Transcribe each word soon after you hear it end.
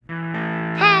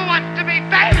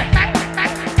Who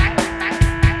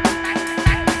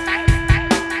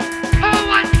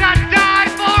wants to die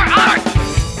for art?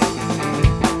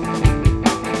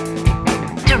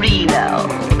 Torino,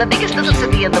 the biggest little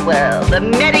city in the world,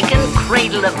 American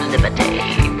cradle of liberty.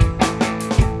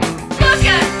 Look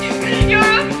at you! You're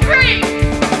a freak!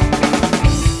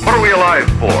 What are we alive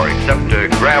for except to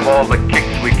grab all the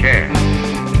kicks we can?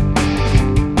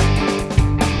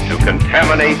 To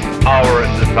contaminate our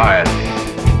society.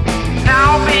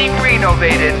 Now being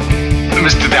renovated.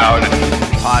 Mr. Dowd.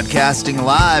 Podcasting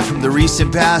live from the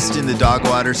recent past in the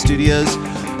Dogwater Studios,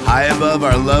 high above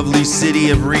our lovely city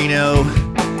of Reno,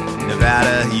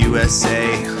 Nevada,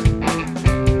 USA,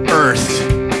 Earth.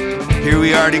 Here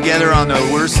we are together on the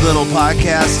Worst Little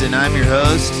Podcast, and I'm your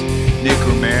host, Nick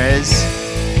Ramirez.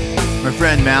 My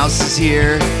friend Mouse is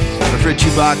here. My friend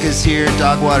Chewbacca is here.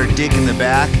 Dogwater Dick in the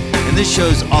back. And this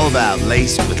show's all about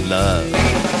Laced with Love.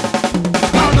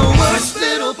 On the Worst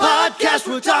Little Podcast,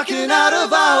 we're talking out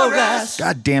of our ass.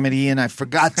 God damn it, Ian. I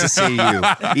forgot to say you.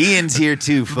 Ian's here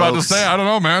too, folks. About to say, I don't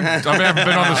know, man. I haven't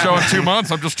been on the show in 2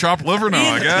 months. I'm just chopped liver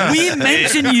now, I guess. We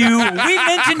mention you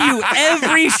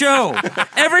every show.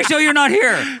 Every show you're not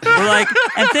here. We're like,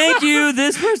 and thank you,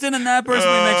 this person and that person.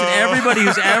 We mention everybody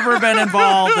who's ever been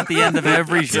involved at the end of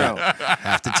every show.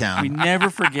 Half the town. We never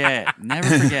forget.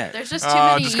 Never forget. There's just too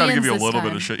many just got to give you a Ians little this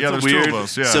bit of time. shit. Yeah, there's two of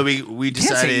us. Yeah. So we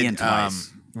Can't say Ian decided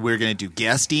twice. we're going to do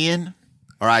guest Ian,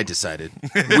 or I decided.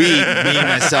 Me,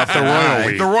 myself, and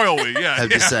I the royal we, yeah. have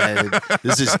decided.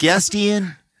 This is guest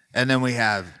Ian, and then we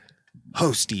have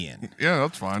host Ian. Yeah,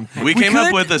 that's fine. We came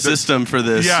up with a system for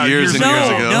this years and years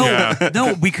ago.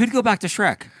 No, we could go back to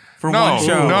Shrek for No, one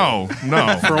show. no,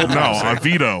 a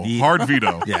veto, hard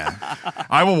veto. Yeah.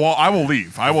 I will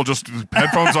leave. I will just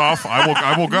headphones off.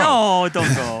 I will go. No,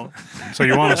 don't go. So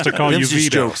you want us to call you Them's just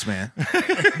Vito? jokes, man.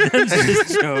 That's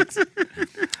just jokes.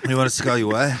 You want us to call you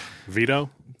what? Vito?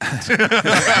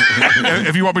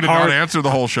 If you want me to not answer the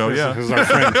whole show, yeah. This is our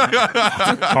friend.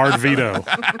 Hard Vito.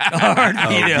 Hard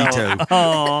Vito. Vito.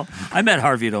 Oh, I met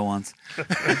Hard Vito once.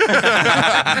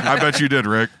 I bet you did,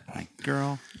 Rick.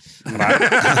 Girl.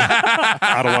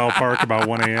 Out of Wild Park about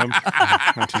 1 a.m.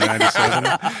 1997.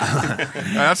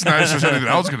 That's nice. There's anything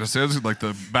I was going to say. It's like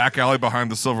the back alley behind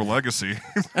the Silver Legacy.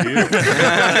 Don't be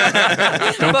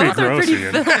Both are gross, pretty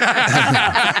Ian.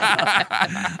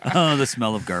 Oh, the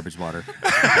smell of garbage water.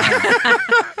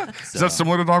 Is that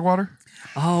similar to dog water?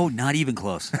 Oh, not even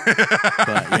close. But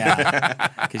yeah,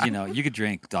 because you could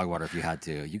drink dog water if you had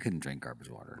to. You couldn't drink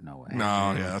garbage water. No way.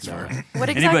 No, yeah, that's fair. What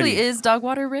exactly Anybody- is dog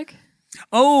water, Rick?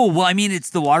 Oh, well, I mean, it's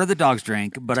the water the dogs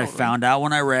drink, but I found out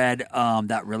when I read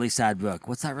that really sad book.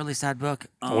 What's that really sad book?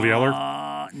 Old Yeller?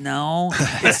 No.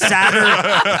 It's sadder.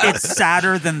 It's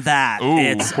sadder than that. Ooh.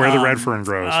 It's, Where the red fern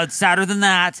grows. it's sadder than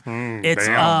that. It's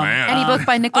damn, man. Any book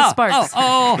by Nicholas Sparks?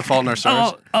 The Fault in Our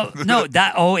Stars. No,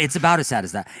 it's about as sad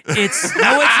as that.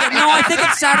 I think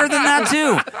it's sadder than that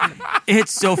too.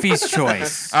 It's Sophie's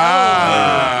Choice.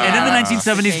 And in the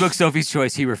 1970s book Sophie's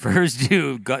Choice, he refers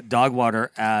to dog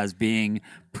water as being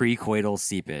pre-coital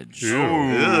seepage.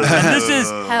 And this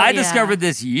is I discovered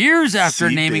this years after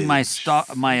naming my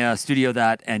studio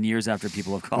that, and years after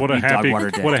people have called me dog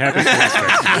water dick. What a happy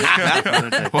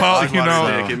coincidence. Well,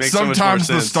 It makes so much more sometimes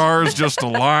the sense. stars just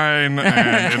align,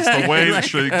 and it's the way it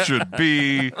should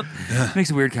be.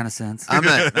 Makes a weird kind of sense. I'm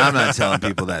not telling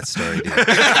people that story, dude.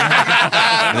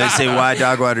 When they say, why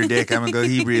dog water dick? I'm going to go,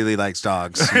 he really likes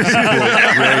dogs. He's a cool,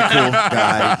 very cool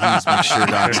guy. He's make sure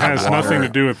dogs It have has water. nothing to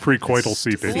do with pre-coital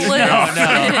seepage.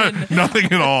 Listen, Nothing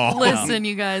at all. listen,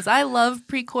 you guys. I love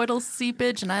pre-coital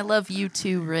seepage, and I love you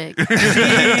too, Rick.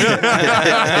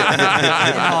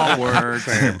 All words.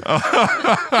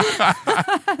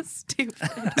 Stupid.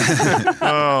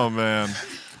 Oh man.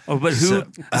 Oh, but who?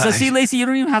 So see, Lacie, you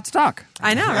don't even have to talk.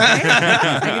 I know, right?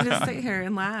 I can just sit here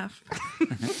and laugh.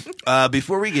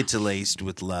 Before we get to Laced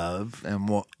with Love and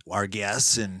our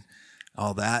guests and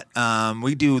all that,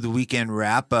 we do the weekend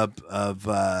wrap up of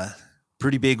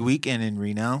pretty big weekend in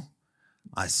Reno.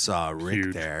 I saw Rick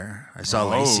Huge. there. I saw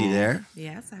Lacie there.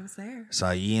 Yes, I was there. I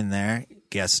saw Ian there.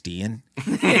 Guest Ian.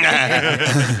 You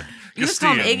just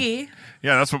call him Iggy.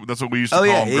 Yeah, that's what we used to Oh, call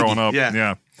yeah, him growing Iggy. up.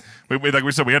 Yeah. We, like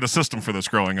we said, we had a system for this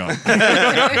growing up. Ian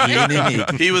and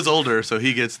Iggy. He was older, so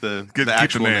he gets the Keep the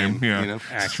actual name, name. yeah. You know?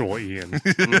 Actual Ian.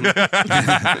 There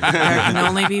can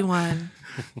only be one.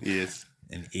 Yes.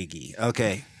 And Iggy.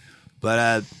 Okay.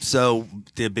 But so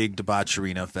the big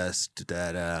Debaucherino Fest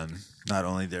that not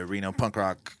only the Reno Punk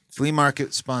Rock Flea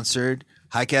Market sponsored.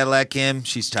 Hi, Cadillac Kim.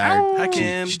 She's tired. Hi,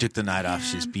 Kim. She took the night off.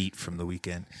 She's beat from the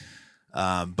weekend.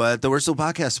 But the Wurzel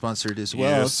Podcast sponsored as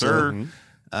well. Yes, sir.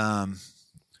 So,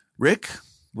 Rick,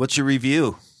 what's your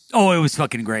review Oh, it was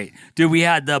fucking great, dude. We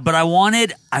had but I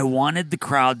wanted the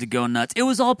crowd to go nuts. It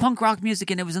was all punk rock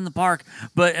music, and it was in the park.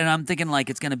 And I'm thinking like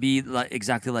it's gonna be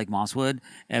exactly like Mosswood,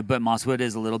 but Mosswood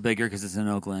is a little bigger because it's in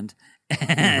Oakland,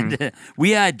 and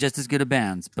we had just as good of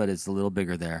bands, but it's a little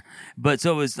bigger there. But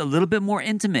so it was a little bit more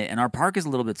intimate, and our park is a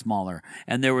little bit smaller,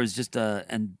 and there was just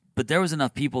But there was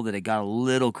enough people that it got a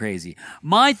little crazy.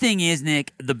 My thing is,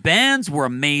 Nick, the bands were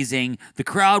amazing. The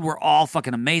crowd were all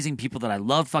fucking amazing people that I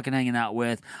loved fucking hanging out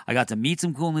with. I got to meet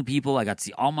some cool new people. I got to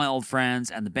see all my old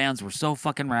friends, and the bands were so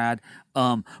fucking rad.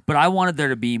 But I wanted there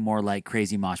to be more like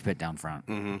crazy mosh pit down front.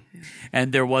 Mm-hmm.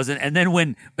 And there wasn't. And then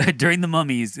when, during the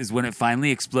Mummies is when it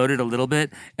finally exploded a little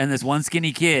bit, and this one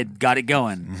skinny kid got it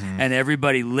going, and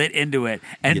everybody lit into it,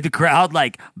 and the crowd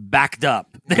like backed up.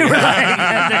 They were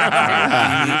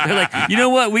they're like, you know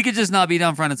what? We could just not be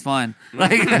down front. It's fine.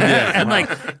 Like, and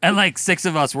like 6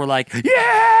 of us were like,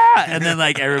 yeah, and then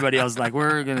like everybody else was like,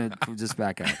 we're gonna just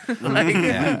back up.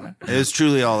 It was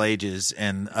truly all ages,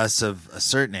 and us of a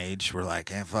certain age were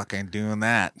like, ain't fucking doing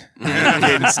that.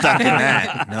 Getting stuck in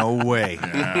that. No way.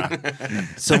 Yeah.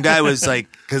 Some guy was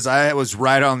like, because I was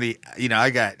right on the, I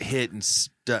got hit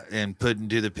and put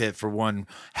into the pit for one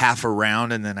half a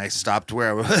round, and then I stopped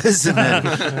where I was, and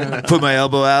then put my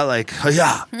elbow out like, oh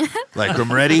yeah, like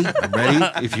I'm ready.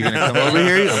 If you're gonna come over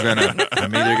here,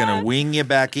 I'm either gonna wing you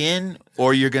back in,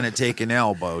 or you're gonna take an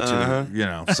elbow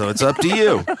to, so it's up to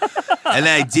you. And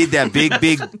I did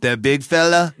that big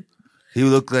fella. He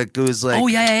looked like it was like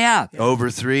over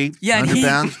 300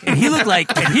 pounds. And he looked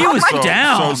like he was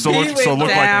down. So looked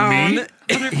like me.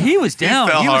 He was down.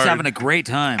 He was having a great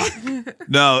time.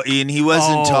 No, Ian, he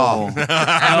wasn't tall. No.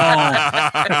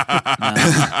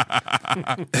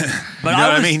 But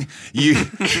I mean,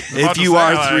 if you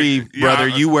are 3, brother,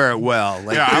 you wear it well.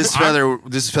 Like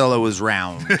this fellow was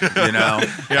round,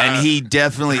 and he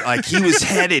definitely he was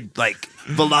headed like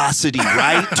velocity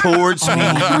right towards me.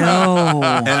 No.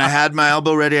 And I had my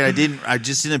elbow ready. And I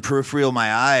just in the peripheral of my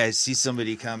eye, I see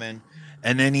somebody coming,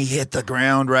 and then he hit the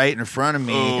ground right in front of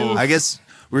me. Oh. I guess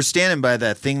we're standing by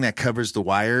that thing that covers the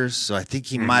wires, so I think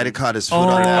he might have caught his foot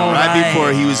on that right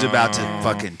before he was about to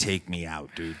fucking take me out,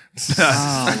 dude.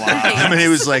 Wow. I mean, he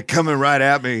was like coming right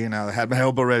at me, I had my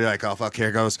elbow ready, like, oh fuck, here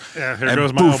it goes. Yeah, here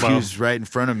goes my elbow. He was right in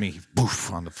front of me,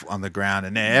 poof, on the ground,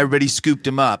 and then everybody scooped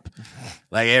him up.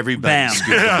 Like everybody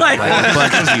scooped him up. Like a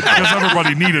bunch of people. Because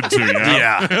everybody needed to,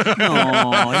 yeah.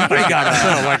 Oh, you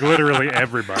got like literally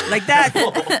everybody. Like that.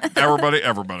 Everybody.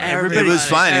 It was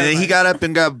fine. And then he got up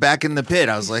and got back in the pit.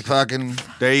 I was like, fucking,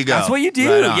 there you go. That's what you do.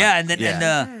 Right yeah. And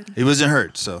then he wasn't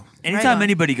hurt, so. Anytime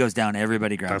anybody goes down,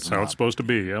 everybody grabs That's them how up. it's supposed to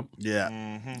be, yep.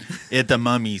 Yeah. At the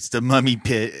Mummies, the Mummy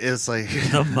pit. It's like.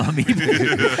 The Mummy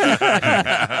pit.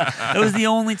 That was the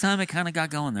only time it kind of got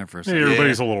going there for a second. Hey,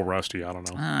 everybody's a little rusty. I don't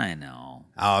know. I know.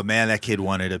 Oh, man, that kid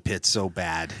wanted a pit so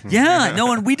bad. Yeah,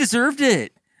 no, and we deserved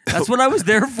it. That's what I was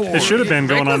there for. It should have been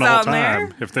going on the whole time.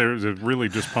 There. If there was really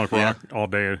just punk rock all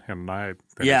day and night,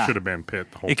 then it should have been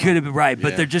pit the whole time. It could have been right,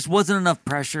 but there just wasn't enough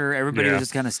pressure. Everybody was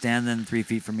just kind of standing 3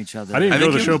 feet from each other. I didn't go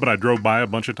to the show, but I drove by a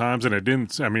bunch of times, and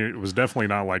it was definitely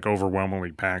not like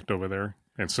overwhelmingly packed over there.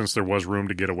 And since there was room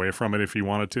to get away from it if you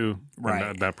wanted to,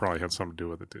 that probably had something to do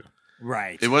with it too.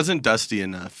 Right. It wasn't dusty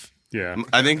enough. Yeah,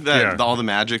 I think that all the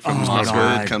magic from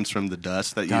Mosswood comes from the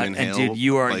dust that you inhale. And dude,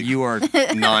 you are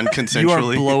non-consensually. You are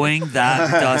blowing that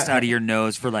dust out of your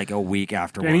nose for like a week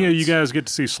afterwards. Any of you guys get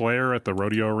to see Slayer at the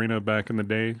rodeo arena back in the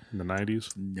day in the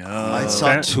 90s? No, I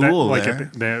saw Tool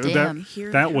there.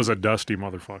 That was a dusty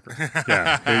motherfucker.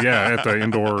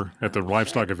 At the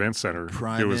Livestock Event Center.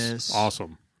 Primus it was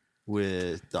awesome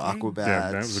with the Aquabats.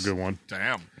 Yeah, that was a good one.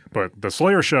 Damn. But the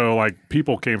Slayer show, like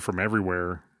people came from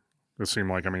everywhere. It seemed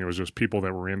like, it was just people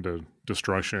that were into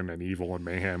destruction and evil and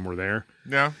mayhem were there.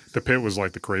 Yeah. The pit was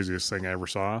like the craziest thing I ever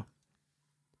saw.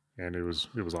 And it was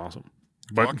awesome.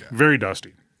 But very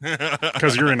dusty.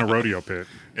 Because you're in a rodeo pit.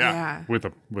 Yeah. With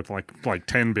like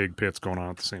 10 big pits going on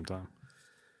at the same time.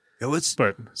 It was,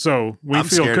 but so we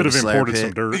feel could have imported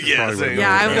some dirt.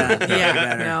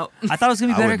 No. I thought it was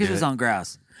gonna be better because it was on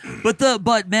grass.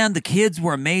 But man, the kids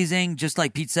were amazing, just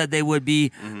like Pete said they would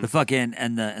be. The fucking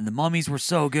and the Mummies were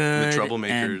so good. The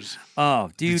Troublemakers.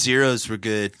 And, dude, the Zeros were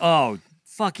good. Oh,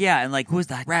 fuck yeah! And like, who was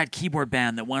that rad keyboard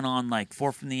band that went on like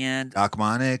 4 from the end?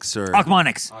 Achmonics or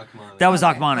Achmonics. That was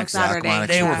Achmonics.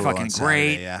 They were fucking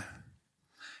great. Yeah.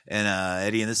 And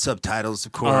Eddie and the Subtitles,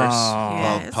 of course.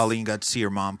 Pauline got to see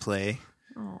her mom play.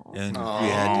 And we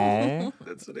had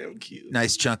that's so damn cute.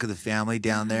 Nice chunk of the family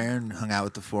down there and hung out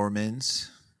with the Foremans.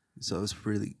 So it was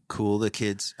really cool. The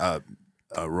kids,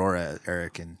 Aurora,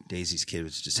 Eric, and Daisy's kid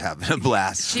was just having a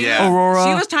blast. Aurora.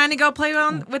 She was trying to go play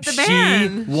with the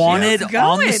band. She wanted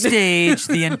on the stage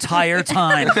the entire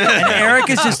time. And Eric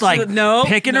is just like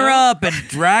picking her up and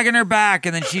dragging her back,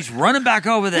 and then she's running back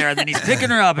over there, and then he's picking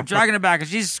her up and dragging her back, and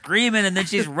she's screaming, and then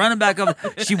she's running back over.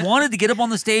 She wanted to get up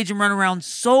on the stage and run around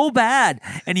so bad,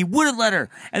 and he wouldn't let her.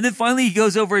 And then finally he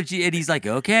goes over and he's like,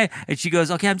 okay. And she goes,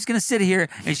 okay, I'm just going to sit here.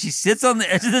 And she sits on the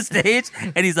edge of the stage,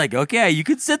 and he's like, okay, you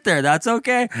can sit there. That's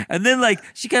okay. And then like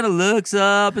she kind of looks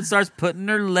up and starts putting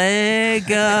her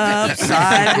leg up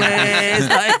sideways,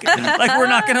 like we're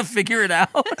not gonna figure it out.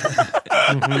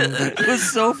 It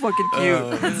was so fucking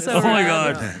cute. Oh my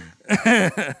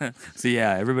god. So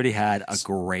yeah, everybody had a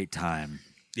great time.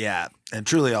 Yeah, and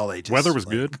truly all ages. Weather was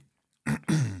good.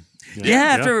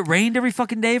 After it rained every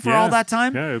fucking day for all that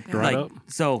time. Yeah, it dried up.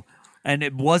 So. And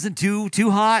it wasn't too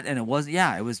hot, and it was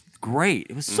great.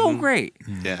 It was so great.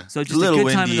 Yeah, so just a little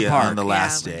good time windy in the park on the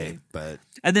last day, but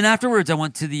and then afterwards I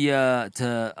went to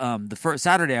the first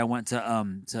Saturday I went to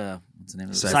what's the name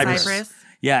of it? Cypress.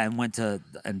 Yeah, and went to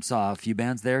and saw a few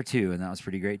bands there too, and that was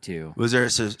pretty great too. Was there a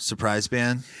surprise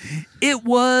band? It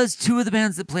was two of the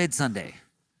bands that played Sunday.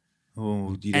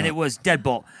 Oh, and it was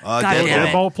Deadbolt.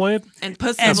 Deadbolt played? And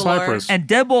Pussy and Cypress. And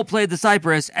Deadbolt played the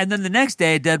Cypress, and then the next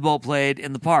day Deadbolt played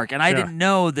in the park. And I didn't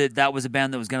know that was a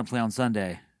band that was going to play on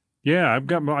Sunday. Yeah, I've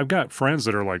got friends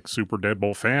that are like super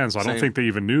Deadbolt fans. I don't think they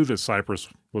even knew that Cypress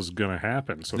was going to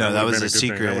happen. So no, that was a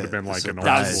secret. That would have been like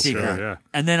an secret. show. Yeah.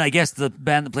 And then I guess the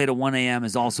band that played at 1 a.m.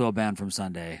 is also a band from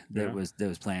Sunday that was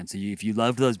playing. So if you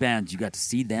loved those bands, you got to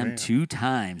see them 2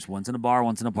 times, once in a bar,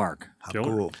 once in a park. How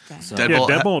cool! So,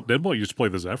 Deadbolt used to play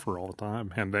the Zephyr all the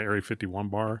time, and the Area 51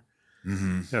 bar.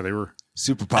 Mm-hmm. Yeah, they were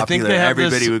super popular.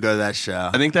 Everybody would go to that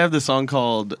show. I think they have this song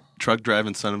called "Truck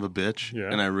Driving Son of a Bitch,"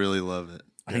 and I really love it.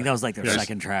 I think that was like their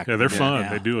second track. Yeah, they're fun.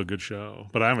 They do a good show.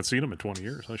 But I haven't seen them in 20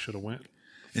 years. I should have went.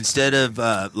 Instead of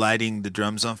lighting the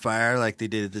drums on fire like they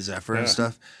did at the Zephyr and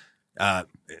stuff,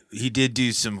 he did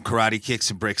do some karate kicks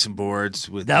and break some boards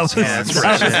with that was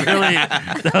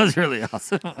really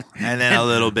awesome. And then a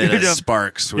little bit of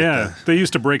sparks. With they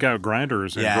used to break out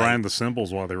grinders and grind the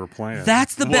cymbals while they were playing.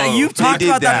 That's the band. You've talked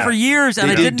about that for years, and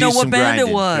I didn't know what band it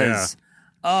was. Yeah.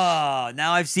 Oh,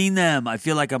 now I've seen them. I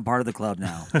feel like I'm part of the club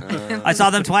now. I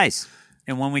saw them twice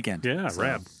in one weekend. Yeah,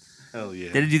 rad. Hell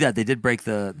yeah. They did do that. They did break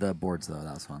the boards, though.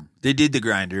 That was fun. They did the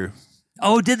grinder.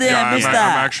 Oh, did they? Yeah, I missed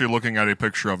that. I'm actually looking at a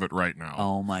picture of it right now.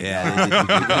 Oh, my God.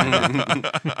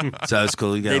 So that was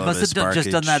cool. You got they must have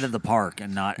just done that at the park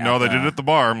and not No, they did it at the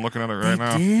bar. I'm looking at it right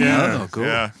now. Did? Yeah. Oh, cool.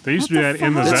 Yeah. They used to do that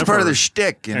in the Zephyr. That's part of their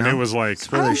shtick, and it was like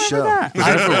part of their show. The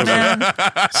Zephyr was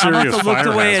a serious I fire looked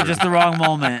away hazard. at just the wrong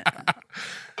moment.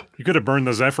 You could have burned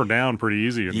the Zephyr down pretty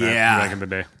easy back in the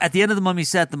day. At the end of the Mummy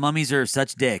set, the Mummies are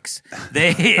such dicks.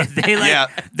 They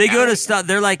go to stuff.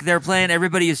 They're playing.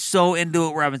 Everybody is so into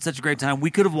it. We're having such a great time. We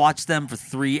could have watched them for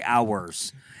 3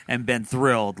 hours and been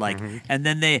thrilled. And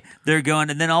then they're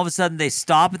going, and then all of a sudden they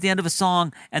stop at the end of a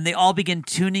song and they all begin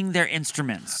tuning their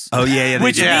instruments. Oh yeah,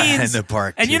 which means in the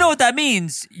park. And you know what that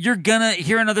means? You're gonna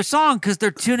hear another song because they're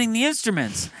tuning the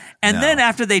instruments. And then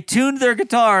after they tuned their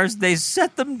guitars, they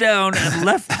set them down and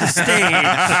left the stage.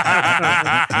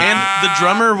 And the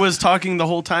drummer was talking the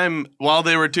whole time while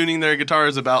they were tuning their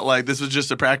guitars about like this was just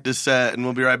a practice set and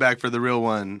we'll be right back for the real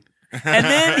one. And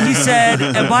then he said,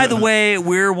 and by the way,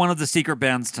 we're one of the secret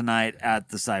bands tonight at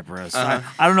the Cypress. I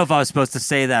don't know if I was supposed to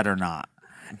say that or not.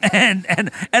 And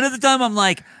at the time I'm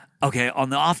like, okay, on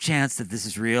the off chance that this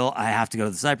is real, I have to go to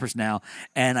the Cypress now.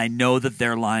 And I know that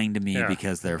they're lying to me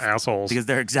because they're assholes. Because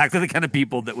they're exactly the kind of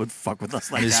people that would fuck with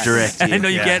us like Misdirect that. you. I know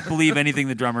you can't believe anything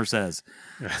the drummer says.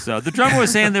 So the drummer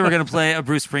was saying they were going to play a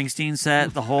Bruce Springsteen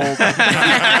set the whole time. None of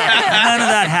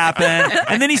that happened.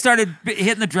 And then he started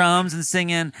hitting the drums and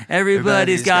singing,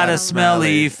 Everybody's got a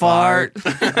smelly fart.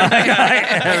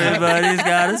 Everybody's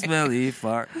got a smelly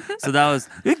fart. So that was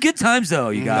good times, though,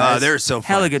 you guys. Oh, they were so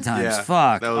fun. Hella good times. Yeah,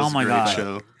 Fuck. that was Oh, my a great God.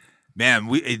 show. Man,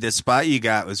 the spot you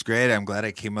got was great. I'm glad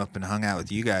I came up and hung out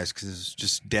with you guys because it was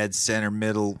just dead center,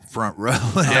 middle, front row.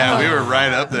 Yeah, we were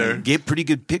right up there. Get pretty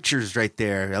good pictures right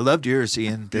there. I loved yours,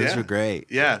 Ian. Those were great.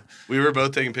 Yeah, we were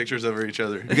both taking pictures over each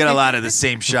other. We got a lot of the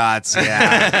same shots.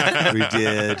 Yeah, we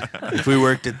did. If we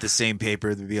worked at the same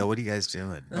paper, they'd be, what are you guys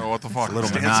doing? Oh, what the fuck? It's a little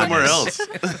Stand somewhere else.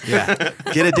 Yeah,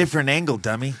 get a different angle,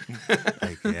 dummy.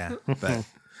 But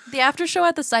The after show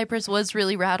at the Cypress was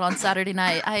really rad on Saturday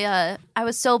night. I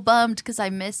was so bummed because I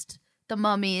missed the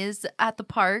Mummies at the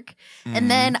park. And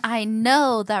then I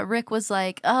know that Rick was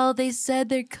like, oh, they said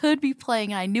they could be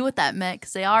playing. And I knew what that meant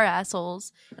because they are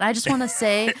assholes. And I just want to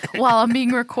say, while I'm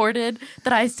being recorded,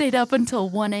 that I stayed up until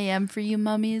 1 a.m. for you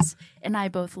Mummies. And I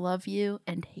both love you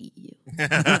and hate you.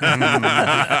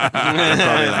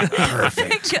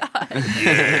 Perfect. God.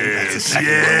 Yes.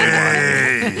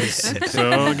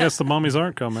 So I guess the Mummies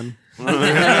aren't coming. But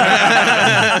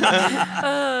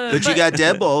you got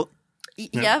Deadbolt.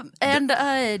 Yep.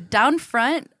 And down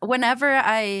front, whenever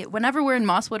we're in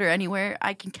Mosswood or anywhere,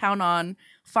 I can count on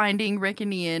finding Rick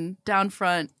and Ian down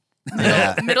front,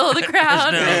 middle of the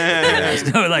crowd.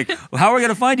 There's no like, how are we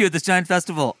gonna find you at this giant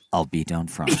festival? I'll be down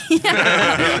front.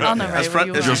 I'll know right where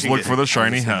you are. Just look for the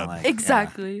shiny head.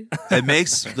 Exactly. It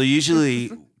makes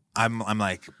usually. I'm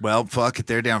like, well, fuck it.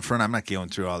 They're down front. I'm not going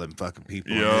through all them fucking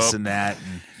people and this and that.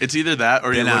 And It's either that or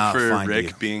you Then look I'll for find Rick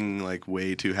you. being like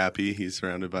way too happy. He's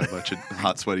surrounded by a bunch of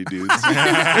hot, sweaty dudes. Okay.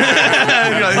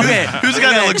 Who's the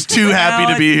guy that looks too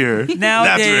happy to be here?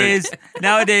 Nowadays,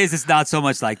 it's not so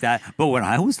much like that. But when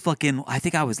I was I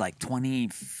think I was like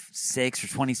 26 or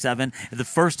 27. The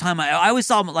first time I always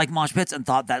saw like mosh pits and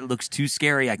thought that looks too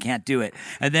scary. I can't do it.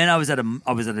 And then I was at a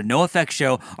No Effects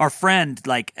show. Our friend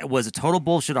like was a total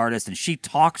bullshit artist, and she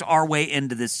talked our way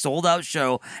into this sold out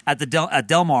show at the at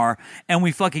Del Mar, and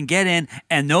we fucking get in,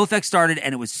 and No Effects started,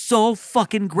 and it was so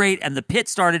fucking great, and the pit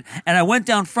started, and I went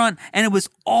down front, and it was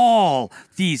all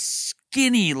these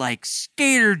skinny like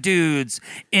skater dudes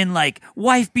in like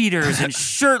wife beaters and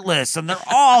shirtless, and they're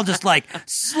all just like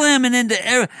slamming into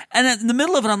and in the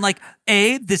middle of it I'm like,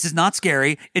 A, this is not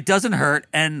scary, it doesn't hurt,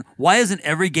 and why isn't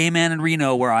every gay man in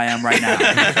Reno where I am right now?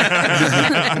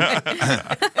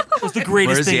 It was the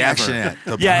greatest Where's thing the action ever. at?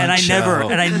 The Yeah, and I never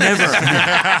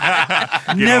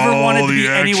wanted to be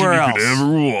anywhere else.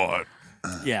 Ever want.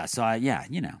 Yeah, so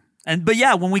but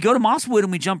when we go to Mosswood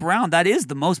and we jump around, that is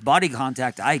the most body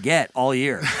contact I get all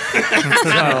year. So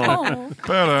Oh,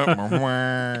 Ta-da. don't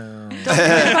forget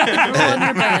about the girl in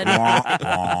your bed.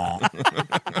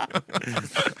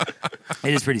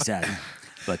 it is pretty sad.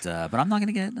 But I'm not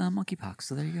gonna get monkeypox,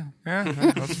 so there you go. Yeah,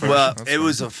 that's fair. well, That's it fair.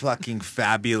 was a fucking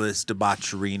fabulous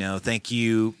debaucherino. Thank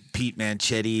you, Pete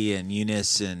Manchetti and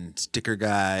Eunice and Sticker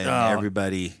Guy and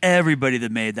everybody. Everybody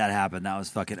that made that happen, that was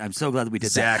fucking. I'm so glad that we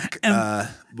did Zach that.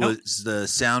 was the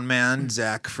sound man.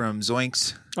 Zach from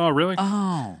Zoinks. Oh, really?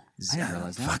 I didn't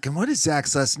realize that. Fucking what is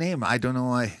Zach's last name? I don't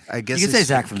know. I guess You can say it's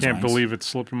Zach from Can't Zoinks. believe it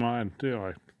slipped my mind.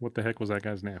 Too. What the heck was that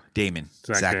guy's name? Damon.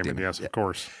 Zach Damon. Yes, of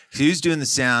course. He was doing the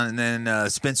sound, and then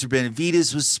Spencer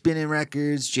Benavides was spinning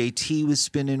records. JT was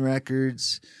spinning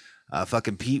records.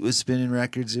 Fucking Pete was spinning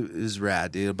records. It was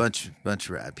rad, dude. A bunch of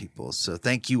rad people. So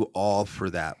thank you all for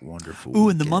that wonderful. Ooh,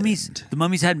 and the weekend.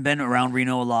 Mummies hadn't been around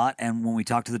Reno a lot, and when we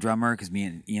talked to the drummer, because me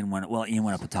and Ian went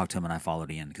up and talked to him, and I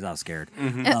followed Ian because I was scared.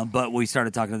 But we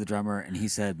started talking to the drummer, and he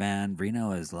said, "Man,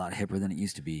 Reno is a lot hipper than it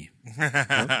used to be."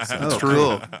 Oh,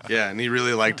 cool. Yeah, and he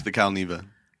really liked the Calneva.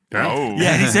 Oh.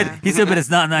 Yeah, and he said, but it's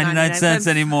not 99 cents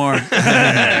anymore.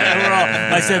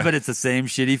 I said, but it's the same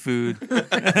shitty food.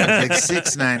 Like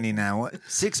 $6.99. What?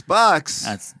 $6?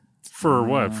 That's For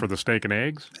what? For the steak and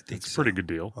eggs? think It's a pretty good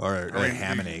deal. Or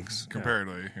ham and eggs.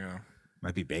 Comparatively, yeah.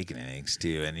 Might be bacon and eggs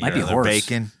too. And Might be other horse.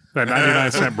 bacon. That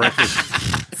 99-cent breakfast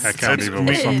at Calneva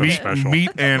was something special.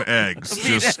 Meat and eggs.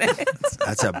 Just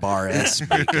That's a bar S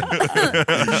bacon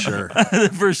for sure.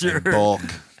 for sure. In bulk.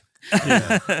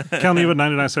 Calneva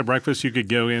 99-cent breakfast, you could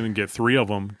go in and get 3 of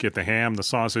them, get the ham, the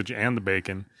sausage, and the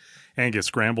bacon, and get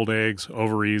scrambled eggs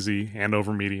over easy and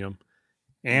over medium,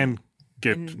 and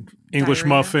get English diarrhea.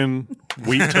 muffin,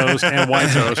 wheat toast, and white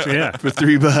toast. Yeah. For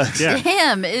 $3. Yeah.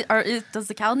 Damn, does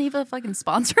the Calneva fucking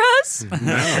sponsor us? no,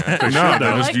 that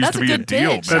just used That's to a be a good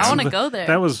deal. pitch. man. I want to go there.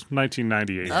 That was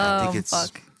 1998. I think it's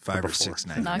fuck. $5 or Before.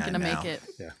 $6.99 Not gonna now. make it.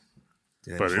 The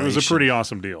But it was a inflation. pretty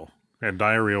awesome deal. And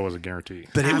diarrhea was a guarantee.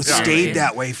 But it Absolutely. stayed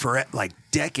that way for like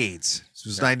decades. It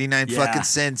was 99 fucking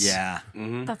cents. Yeah.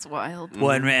 That's wild.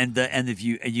 Well, and if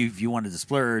you wanted to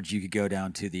splurge, you could go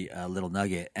down to the Little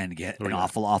Nugget and get an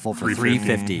awful for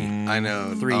 $3.50. I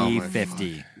know.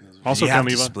 $3.50. Also, You have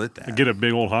to Calneva, split that. get a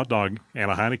big old hot dog and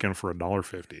a Heineken for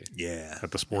 $1.50 Yeah. at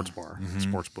the sports bar,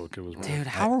 sports book. It was Dude,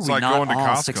 how are It's we like not going to all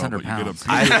Costco, 600 but you get a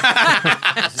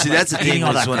pounds? See, that's the thing Eating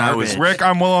all was that when I was garbage. Rick,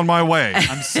 I'm well on my way.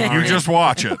 I'm sorry. You just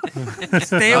watch it.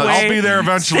 Stay away. I'll be there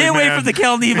eventually, Stay away man. from the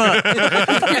Calneva.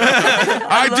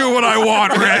 I do what I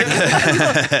want, Rick.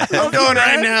 I'm going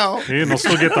right now. and they'll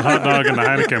still get the hot dog and the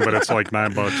Heineken, but it's like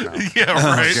 $9 now.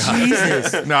 Yeah, right.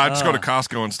 Jesus. No, I just go to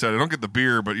Costco instead. I don't get the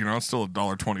beer, but it's still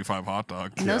 $1.25 $1.25 hot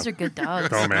dog. And those are good dogs.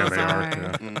 Oh man, they are.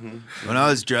 Sorry. Yeah. When I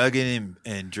was drugging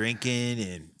and drinking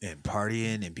and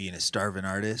partying and being a starving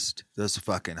artist, those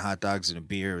fucking hot dogs and a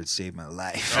beer would save my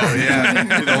life. Oh yeah,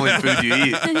 the only food you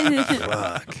eat.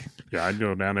 Fuck. Yeah, I'd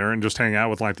go down there and just hang out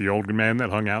with like the old men that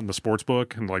hung out in the sports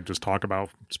book and like just talk about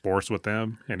sports with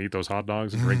them and eat those hot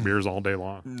dogs and drink beers all day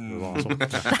long. It was awesome.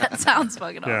 That sounds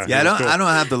fucking awesome. Yeah, it was cool. I don't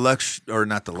have the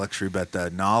not the luxury, but the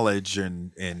knowledge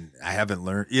and I haven't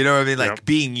learned. You know what I mean? Like Yep.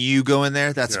 being you going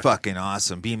there, that's Yeah. fucking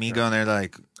awesome. Being me going there,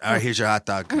 like, all right, here's your hot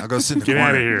dog. I'll go sit in the Get corner.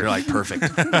 outta here. They're like, perfect.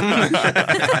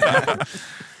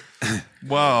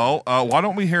 Well, why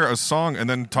don't we hear a song and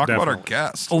then talk about our Definitely.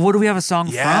 guest? Oh, what do we have a song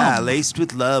Yeah, from? laced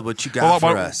with love. What you got Well,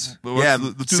 for why- us? let's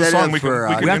do the set it song. up We for,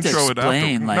 can We have to intro it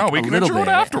explain, after. like, No, we a can little intro it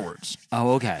bit. afterwards.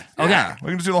 Oh, okay. Okay. Yeah, we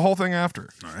can just do the whole thing after.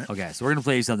 Okay, so we're going to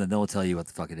play you something, then we'll tell you what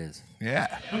the fuck it is. Yeah.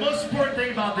 The most important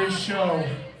thing about this show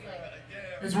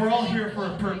is we're all here for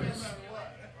a purpose.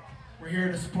 We're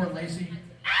here to support Lacie.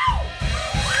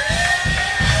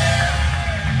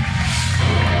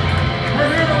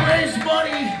 We're here to raise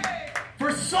money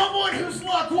for someone whose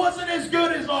luck wasn't as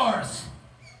good as ours.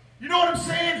 You know what I'm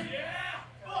saying? Yeah.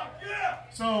 Fuck yeah.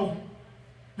 So,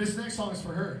 this next song is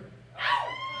for her.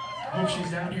 Hope she's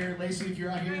down here. Lacie, if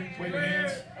you're out here, wave your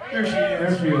hands. There she is.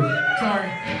 There she is. Sorry.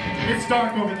 It's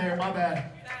dark over there. My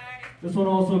bad. This one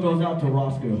also goes out to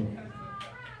Roscoe.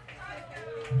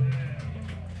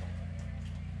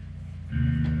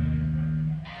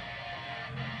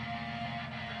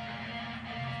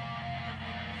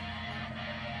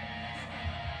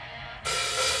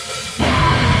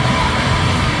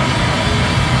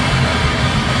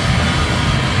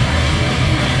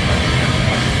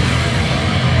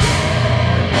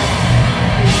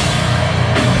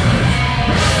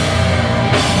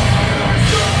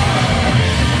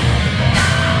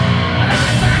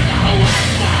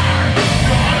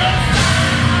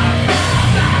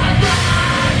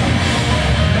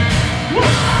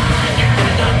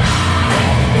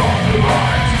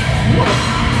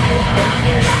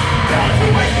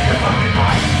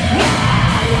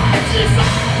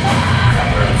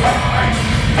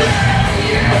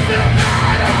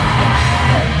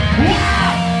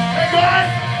 Hey guys,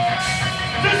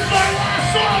 this is our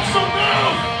last song, so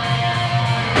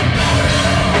move!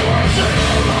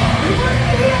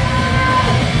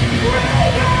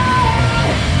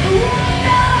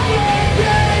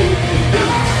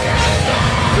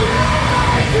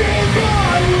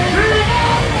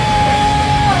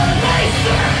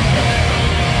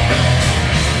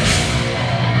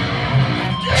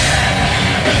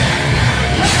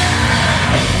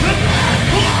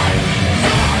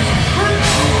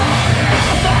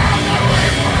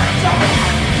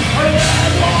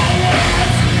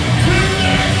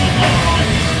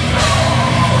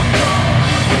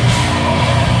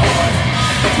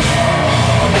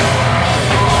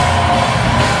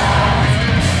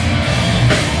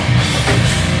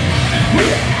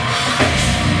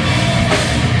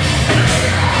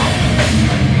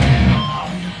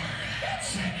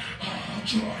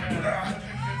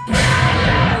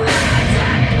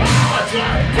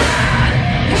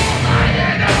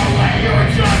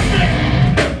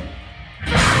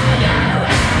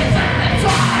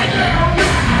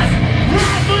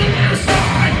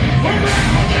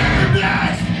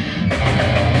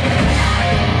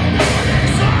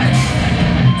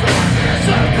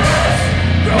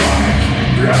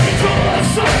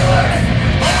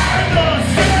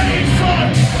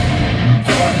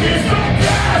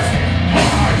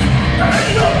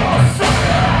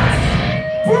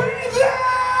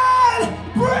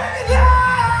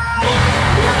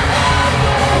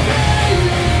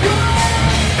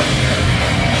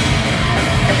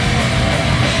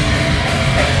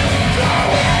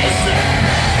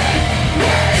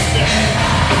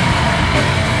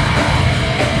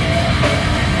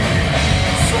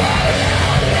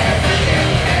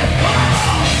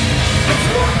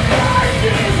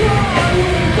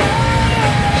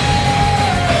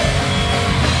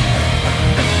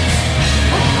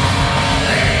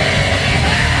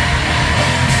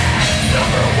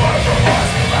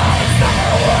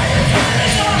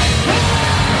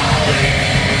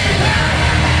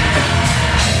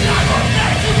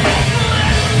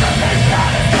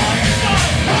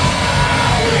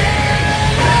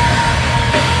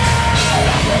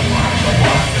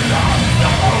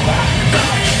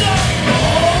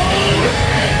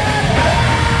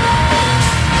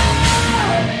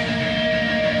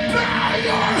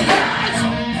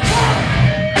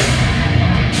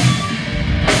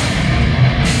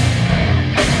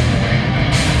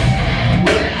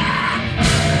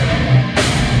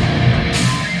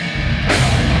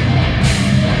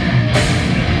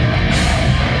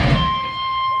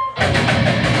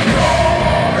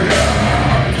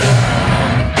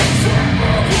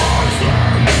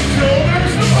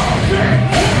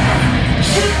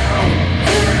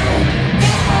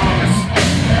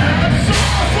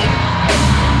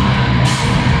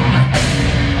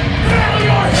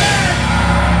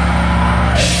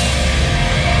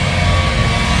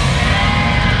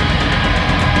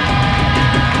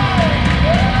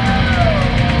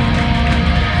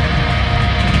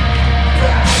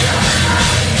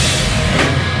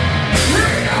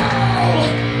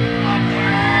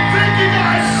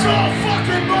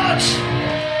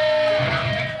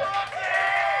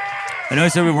 I know I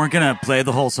said we weren't gonna play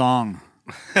the whole song,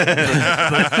 but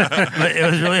it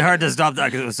was really hard to stop that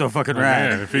because it was so fucking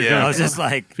rad. Man, if he's I was just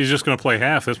like, if he's just going to play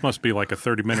half, this must be like a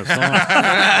 30-minute song.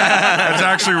 It's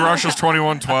actually Russia's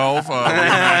 2112.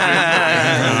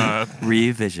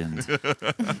 revisioned.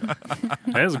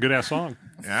 That is a good ass song.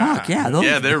 Fuck yeah,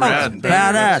 they're rad.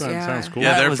 Badass. Sounds cool.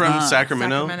 Yeah, they're was from not-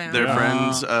 Sacramento. Sacramento. They're Yeah.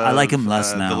 friends. I like 'em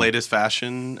less The now. latest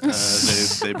fashion.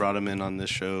 They brought them in on this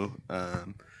show.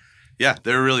 Yeah,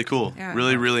 they're really cool. Yeah.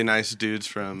 Really nice dudes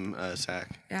from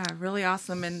Sac. Yeah, really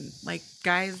awesome. And like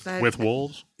guys that. With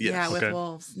wolves? Yes. Yeah, with Okay.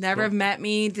 wolves. Never have met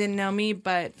me, didn't know me,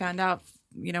 but found out,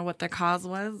 what their cause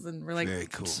was. And we're like, Very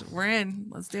cool. we're in.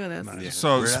 Let's do this.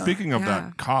 So speaking of Yeah.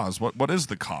 that cause, what is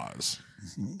the cause?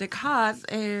 The cause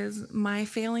is my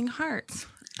failing heart.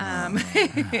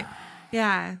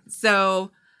 Yeah. So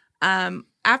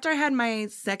after I had my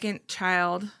second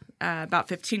child about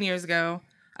 15 years ago,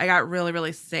 I got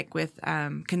really sick with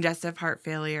congestive heart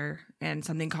failure and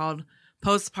something called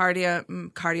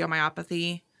postpartum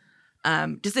cardiomyopathy.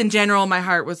 Just in general, my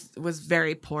heart was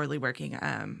very poorly working.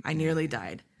 I nearly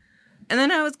died. And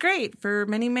then I was great for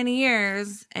many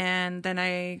years. And then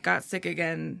I got sick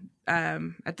again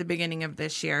at the beginning of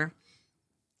this year.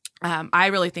 I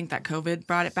really think that COVID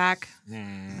brought it back.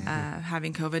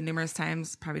 Having COVID numerous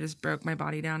times probably just broke my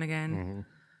body down again.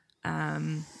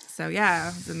 So yeah,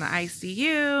 I was in the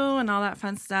ICU and all that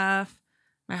fun stuff.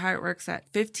 My heart works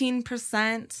at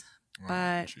 15%,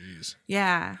 but Jeez.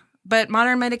 yeah. But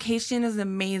modern medication is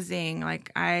amazing.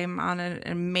 Like I'm on an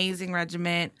amazing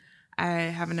regimen. I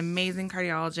have an amazing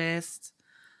cardiologist.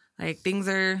 Like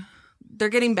they're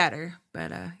getting better.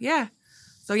 But yeah.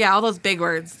 So yeah, all those big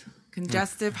words: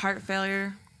 congestive heart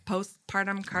failure,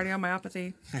 postpartum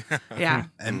cardiomyopathy. Yeah.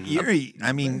 And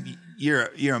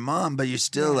you're a mom, but you're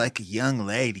still like a young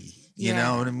lady. You Yeah.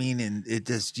 know what I mean? And it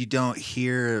just, you don't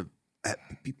hear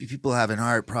people having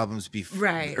heart problems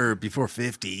before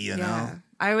 50, you know?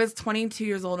 I was 22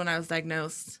 years old when I was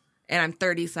diagnosed, and I'm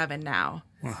 37 now.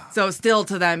 Wow. So still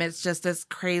to them, it's just this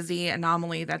crazy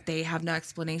anomaly that they have no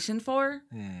explanation for.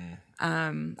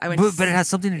 But it has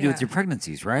something to do with your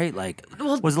pregnancies, right? Like,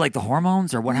 was it like the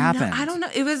hormones or what happened? No, I don't know.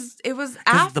 It was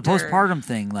after the postpartum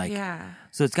thing. Like, yeah.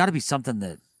 So it's got to be something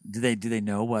that do they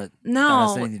know what? No, that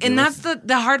has anything to do and with? that's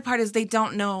the hard part is they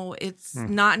don't know. It's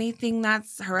not anything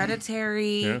that's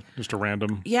hereditary. Yeah, just a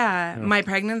random. Yeah, my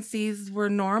pregnancies were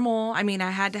normal. I mean,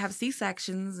 I had to have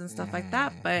C-sections and stuff like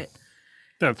that, but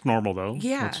That's normal, though.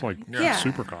 Yeah. That's like Yeah.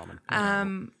 super common.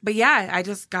 but yeah, I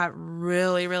just got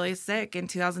really sick in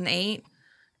 2008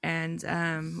 and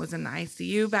was in the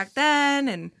ICU back then.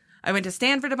 And I went to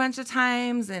Stanford a bunch of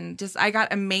times and I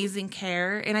got amazing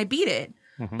care and I beat it.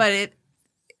 But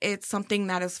it's something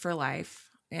that is for life.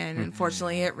 And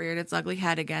unfortunately, it reared its ugly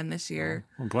head again this year.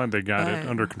 I'm glad they got it But-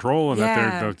 under control and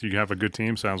Yeah. that you have a good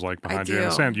team, sounds like, behind you. do.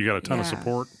 And it sounds you got a ton of Yeah.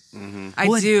 support. I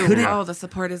Well, do. could it- Oh, the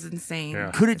support is insane.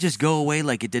 Yeah. Could it just go away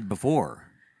like it did before?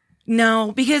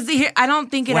 No, because I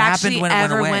don't think it What happened actually when it went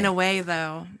ever away? went away,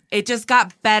 though. It just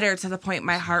got better to the point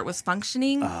my heart was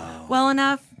functioning well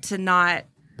enough to not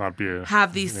Not be a,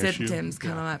 have these an issue. symptoms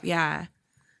come up. Yeah.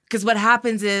 Because what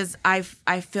happens is I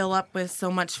fill up with so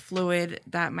much fluid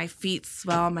that my feet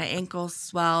swell, my ankles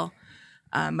swell,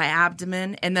 my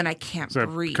abdomen, and then I can't Is that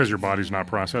breathe. because your body's not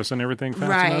processing everything fast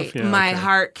Right. enough? Yeah, My okay.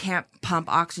 heart can't pump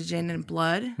oxygen and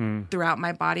blood throughout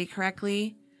my body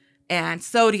correctly. And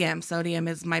sodium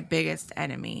is my biggest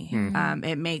enemy.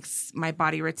 It makes my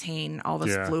body retain all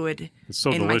this Yeah. fluid It's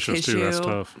so in delicious, my tissue. too. That's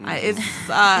tough. It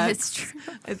sucks. It's true.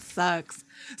 It sucks.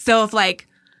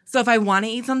 So if I want to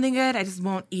eat something good, I just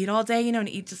won't eat all day, and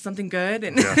eat just something good,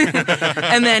 and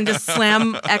and then just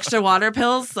slam extra water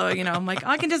pills. So I'm like,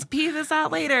 I can just pee this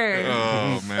out later.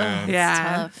 Oh man.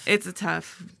 Yeah, tough. it's a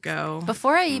tough go.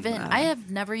 Before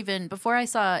before I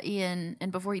saw Ian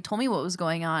and before he told me what was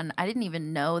going on, I didn't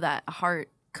even know that a heart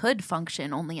could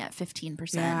function only at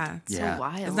 15%. Yeah. It's Yeah. so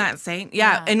wild. Isn't that insane?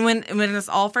 Yeah. Yeah. And when this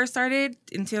all first started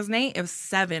in 2008, it was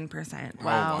 7%.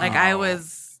 Wow. Like I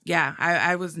was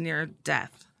near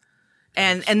death.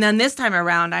 And then this time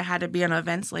around, I had to be on a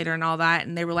ventilator and all that.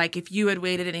 And they were like, if you had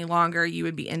waited any longer, you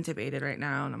would be intubated right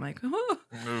now. And I'm like, oh,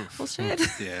 well, shit.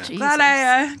 Yeah. Jesus. Glad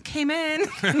I came in.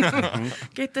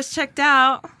 Get this checked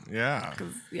out. Yeah.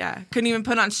 Yeah. Couldn't even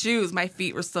put on shoes. My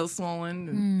feet were so swollen.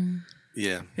 And,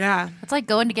 Yeah. yeah. It's like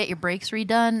going to get your brakes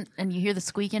redone and you hear the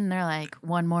squeaking and they're like,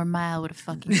 1 more mile would have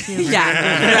fucking killed you. Yeah.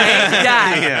 Right?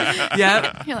 Yeah.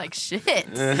 Yep. You're like,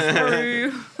 shit.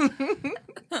 Sorry.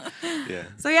 Yeah.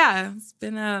 So yeah, it's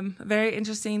been a very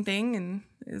interesting thing, and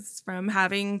it's from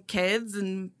having kids,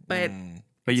 but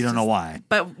But you don't know why.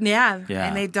 yeah, Yeah.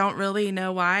 and they don't really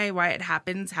know why it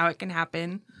happens, how it can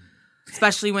happen.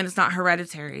 especially when it's not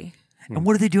hereditary. And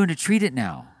what are they doing to treat it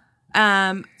now?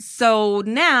 So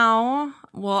now,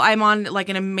 well, I'm on like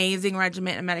an amazing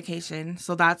regimen of medication,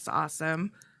 so that's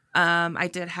awesome. I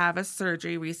did have a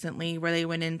surgery recently where they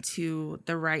went into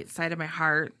the right side of my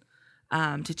heart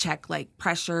to check like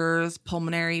pressures,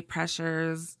 pulmonary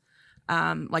pressures,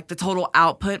 like the total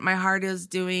output my heart is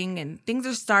doing, and things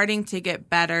are starting to get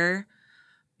better,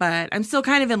 but I'm still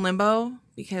kind of in limbo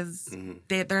because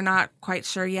they're not quite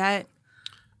sure yet.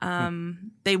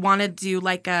 They want to do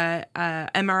like a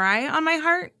MRI on my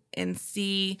heart and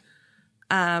see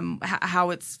how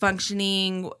it's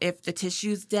functioning, if the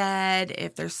tissue's dead,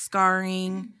 if there's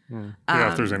scarring.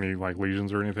 If there's any like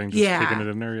lesions or anything, just taking it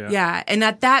in there. Yeah. And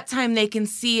at that time, they can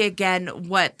see again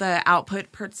what the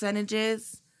output percentage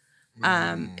is.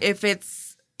 If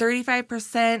it's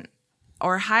 35%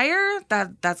 or higher,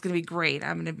 that's going to be great.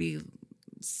 I'm going to be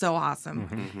so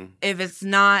awesome. If it's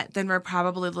not, then we're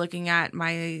probably looking at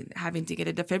my having to get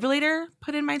a defibrillator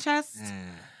put in my chest.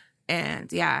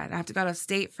 And I have to go to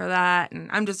state for that.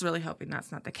 And I'm just really hoping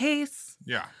that's not the case.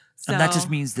 Yeah. So, And that just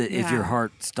means that if your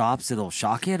heart stops, it'll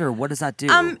shock it, or what does that do?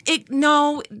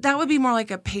 No, that would be more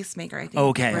like a pacemaker, I think.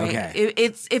 Okay, right? okay.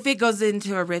 It's if it goes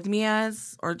into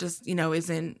arrhythmias or just,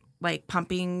 isn't like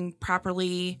pumping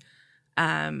properly.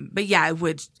 But yeah,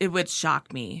 it would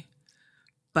shock me.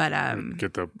 But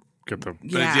get the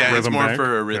it's rhythm more back.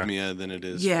 for arrhythmia than it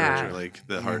is for like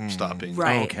the heart stopping.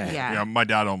 Right. Okay. Yeah. My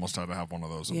dad almost had to have one of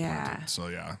those implanted. So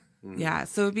yeah. Yeah,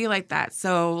 so it'd be like that.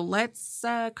 So let's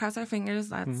cross our fingers.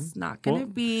 That's not going to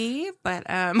be, but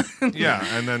Yeah,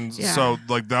 and then so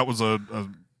like that was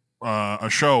a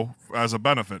show as a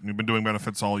benefit, and you've been doing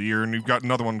benefits all year, and you've got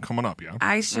another one coming up, yeah?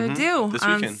 I sure do. This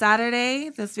On weekend. Saturday,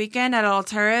 this weekend at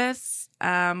Alturas,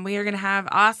 we are going to have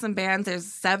awesome bands. There's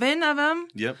 7 of them.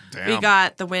 Yep. Damn. We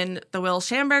got the Will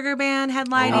Schamberger band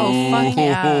headlining. Oh, fuck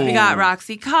yeah. We got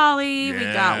Roxy Collie. We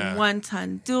Yeah. got One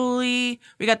Ton Dooley.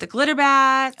 We got the Glitter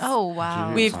Bats. Oh,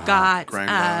 wow. We've got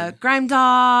Grime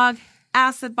Dog,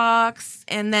 Acid Box,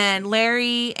 and then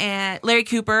Larry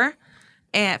Cooper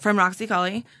from Roxy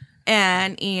Collie,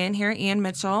 and Ian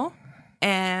Mitchell.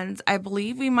 And I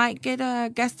believe we might get a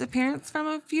guest appearance from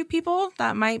a few people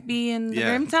that might be in the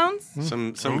Grimtones.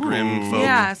 Some grim folk.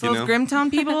 Yeah, so those Grimtone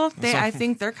people, I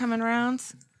think they're coming around.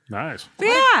 Nice. But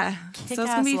yeah, so it's Kick-ass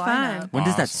gonna be lineup. fun. When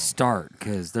does that start?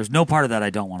 Because there's no part of that I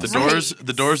don't want to see.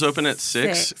 The doors open at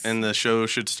 6, 6. and the show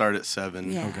should start at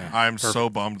 7. Yeah. Okay. I'm so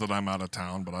bummed that I'm out of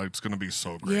town, but it's going to be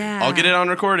so great. Yeah. I'll get it on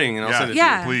recording and I'll send it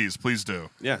Yeah. to you. Please do.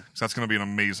 Yeah. 'Cause that's going to be an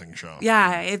amazing show.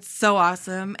 Yeah, it's so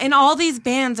awesome. And all these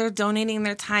bands are donating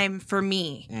their time for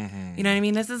me. You know what I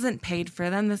mean? This isn't paid for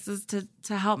them. This is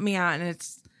to help me out, and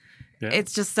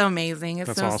it's just so amazing. It's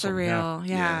That's so awesome. surreal.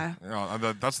 Yeah.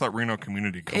 That's that Reno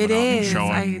community coming It out is.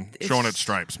 and It's- showing its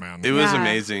stripes, man. It was Yeah.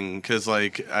 amazing because,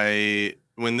 like,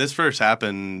 when this first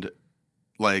happened,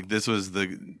 like, this was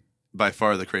by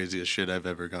far the craziest shit I've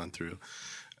ever gone through.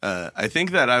 I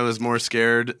think that I was more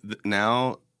scared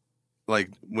now, like,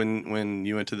 when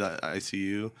you went to the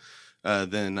ICU,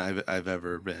 than I've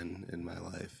ever been in my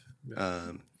life.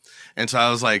 And so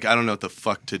I was like, I don't know what the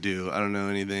fuck to do. I don't know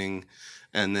anything.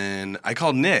 And then I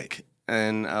called Nick,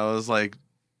 and I was like,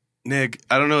 Nick,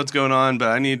 I don't know what's going on, but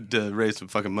I need to raise some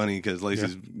fucking money because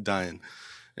Lacey's dying.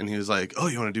 And he was like, oh,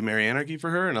 you want to do Merry Anarchy for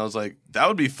her? And I was like, that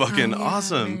would be fucking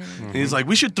awesome. And he's like,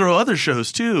 we should throw other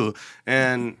shows too.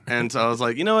 And so I was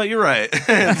like, you know what, you're right.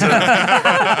 And so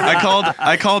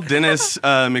I called Dennis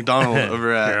McDonald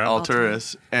over at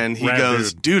Alturas, and he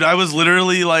goes, dude, I was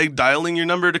literally like dialing your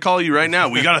number to call you right now.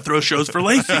 We got to throw shows for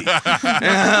Lacie. And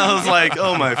I was like,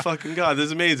 oh my fucking God, this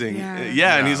is amazing.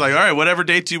 Yeah. And he's like, all right, whatever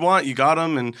dates you want, you got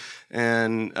them.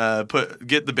 And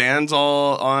get the bands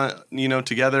all on,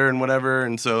 together and whatever.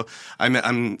 And so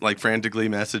I'm like frantically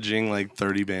messaging like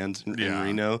 30 bands in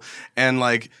Reno, and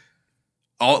like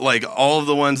all of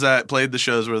the ones that played the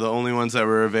shows were the only ones that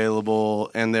were available,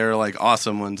 and they're like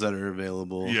awesome ones that are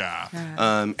available. Yeah.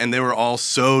 And they were all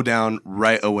so down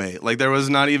right away. Like there was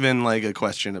not even like a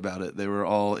question about it. They were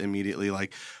all immediately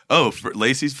like, oh,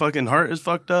 Lacey's fucking heart is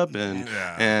fucked up,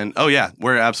 and oh yeah,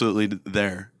 we're absolutely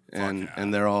there.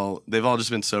 And they've all just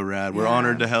been so rad. We're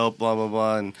honored to help, blah blah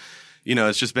blah, and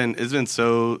it's been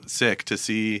so sick to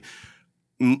see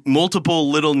multiple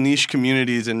little niche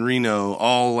communities in Reno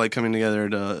all like coming together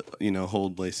to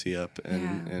hold Lacie up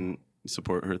and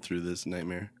support her through this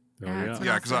nightmare. Yeah,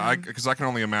 because I can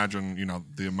only imagine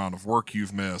the amount of work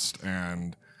you've missed,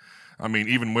 and I mean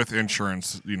even with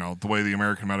insurance, the way the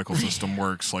American medical system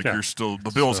works, like you're still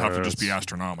the bills have to just be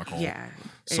astronomical. Yeah.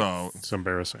 So It's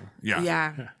embarrassing.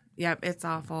 Yeah. Yep, it's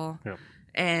awful. Yep.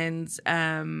 And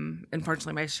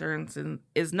unfortunately, my insurance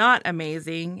is not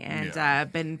amazing, and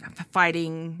I've been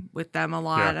fighting with them a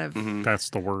lot. That's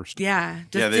the worst.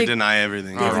 They deny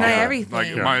everything. They deny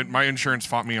everything. Like my insurance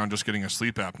fought me on just getting a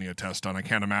sleep apnea test done. I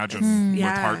can't imagine with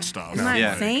heart stuff. Isn't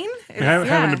that insane?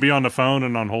 Having to be on the phone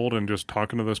and on hold and just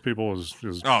talking to those people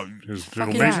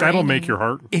that'll make your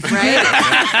heart. Right?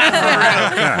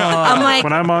 I'm like,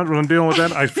 when I'm dealing with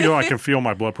that, I can feel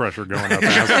my blood pressure going up.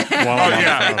 While I'm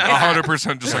on the phone. 100%.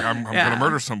 Just like I'm gonna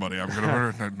murder somebody. I'm gonna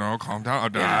murder. No, calm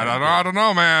down. I don't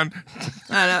know, man.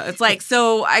 I don't know. It's like,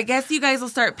 so I guess you guys will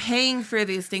start paying for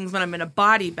these things when I'm in a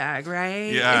body bag,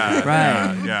 right? Yeah,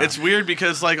 Right. Yeah. It's weird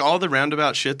because like all the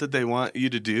roundabout shit that they want you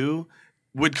to do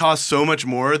would cost so much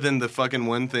more than the fucking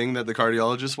one thing that the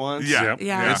cardiologist wants. Yeah.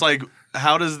 It's like,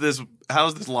 how is this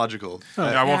logical?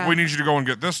 We need you to go and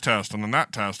get this test and then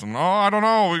that test and I don't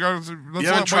know. We got. You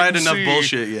haven't tried enough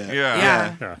bullshit yet.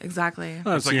 Yeah. Exactly.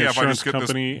 Well, it's like, the if I insurance just get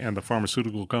company and the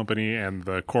pharmaceutical company and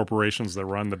the corporations that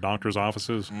run the doctors'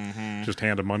 offices just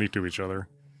handing money to each other.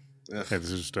 It's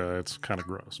just it's kind of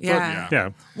gross. Yeah.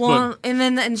 Well, and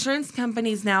then the insurance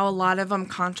companies now, a lot of them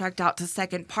contract out to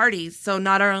second parties. So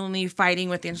not only are you fighting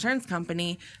with the insurance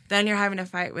company, then you're having to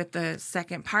fight with the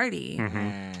second party.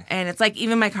 And it's like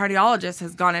even my cardiologist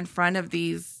has gone in front of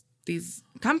these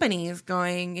companies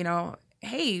going,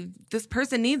 hey, this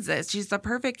person needs this. She's the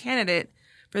perfect candidate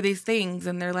for these things.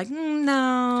 And they're like,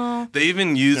 no. They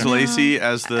even use Lacie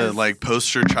as the like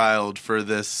poster child for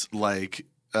this like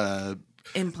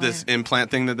this implant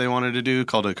thing that they wanted to do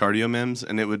called a CardioMEMS,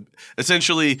 and it would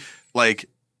essentially like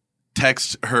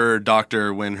text her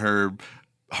doctor when her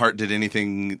heart did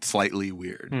anything slightly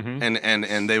weird,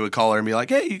 and they would call her and be like,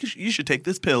 hey, you should take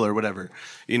this pill or whatever,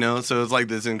 so it's like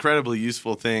this incredibly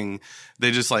useful thing.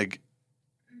 They just like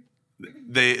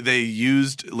they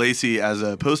used Lacie as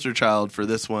a poster child for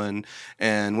this one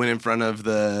and went in front of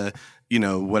the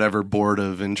whatever board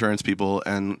of insurance people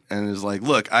and is like,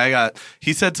 look,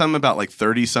 he said something about like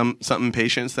 30 something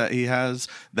patients that he has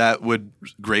that would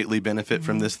greatly benefit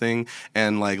from this thing.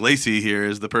 And like Lacie here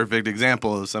is the perfect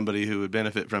example of somebody who would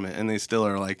benefit from it. And they still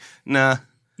are like, nah.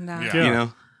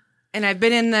 And I've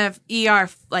been in the ER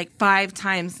like 5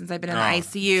 times since I've been in the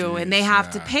ICU, and they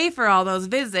have to pay for all those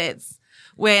visits.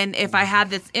 When if I had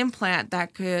this implant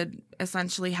that could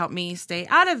essentially help me stay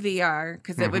out of VR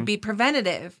because it would be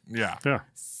preventative. Yeah.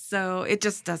 So it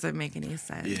just doesn't make any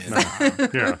sense.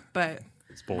 But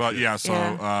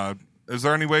so is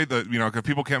there any way that if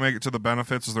people can't make it to the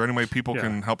benefits, is there any way people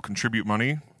can help contribute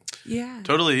money? Yeah.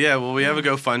 Totally. Yeah. Well, we have a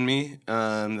GoFundMe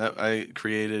that I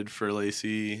created for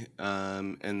Lacie,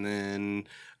 and then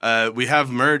we have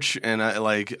merch, and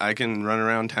I can run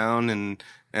around town and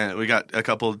we got a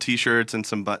couple of T-shirts and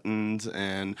some buttons,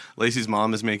 and Lacie's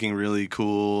mom is making really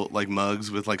cool like mugs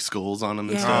with like skulls on them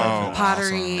and stuff.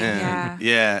 Pottery, awesome.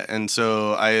 And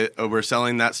so we're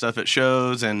selling that stuff at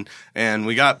shows, and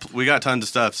we got tons of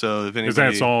stuff. So if anybody,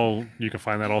 that's all, you can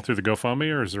find that all through the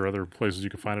GoFundMe, or is there other places you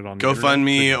can find it on?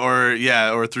 GoFundMe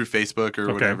or through Facebook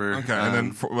or whatever. Okay, and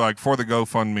then for the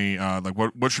GoFundMe, like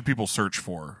what should people search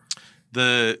for?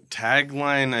 The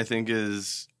tagline I think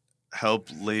is help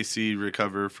Lacie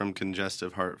recover from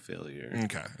congestive heart failure.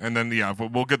 Okay. And then,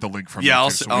 we'll get the link from I'll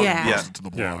post it to the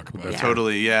blog.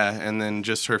 Totally, and then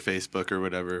just her Facebook or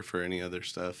whatever for any other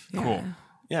stuff. Cool.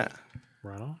 Yeah.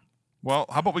 Right on. Well,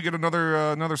 how about we get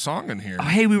another song in here? Oh,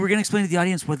 hey, we were going to explain to the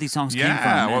audience what these songs came from,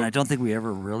 and I don't think we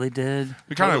ever really did.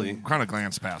 We kind of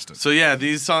glanced past it. So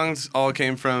these songs all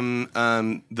came from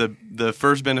the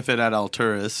first benefit at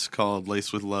Alturas called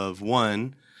Laced with Love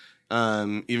 1.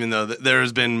 Even though there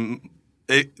has been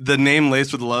the name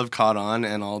Laced with Love caught on,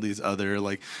 and all these other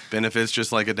like benefits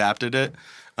just like adapted it.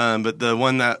 But the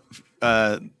one that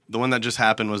just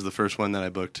happened was the first one that I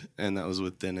booked, and that was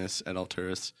with Dennis at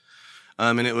Alturas.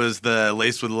 And it was the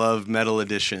Laced with Love Metal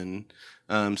Edition.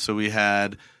 So we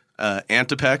had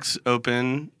Antipex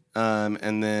open,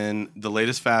 and then The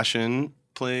Latest Fashion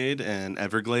played, and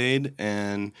Everglade,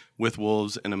 and With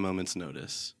Wolves and A Moment's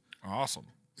Notice. Awesome.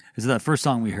 So that first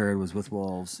song we heard was With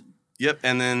Wolves. Yep,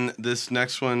 and then this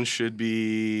next one should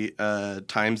be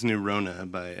Times New Rona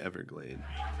by Everglade.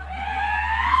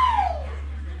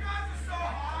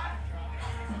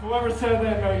 Whoever said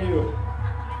that, know you.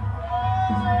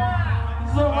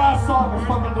 This is our last song. Let's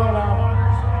fucking go down.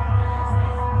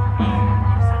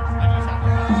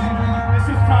 This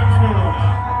is Times New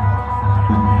Rona.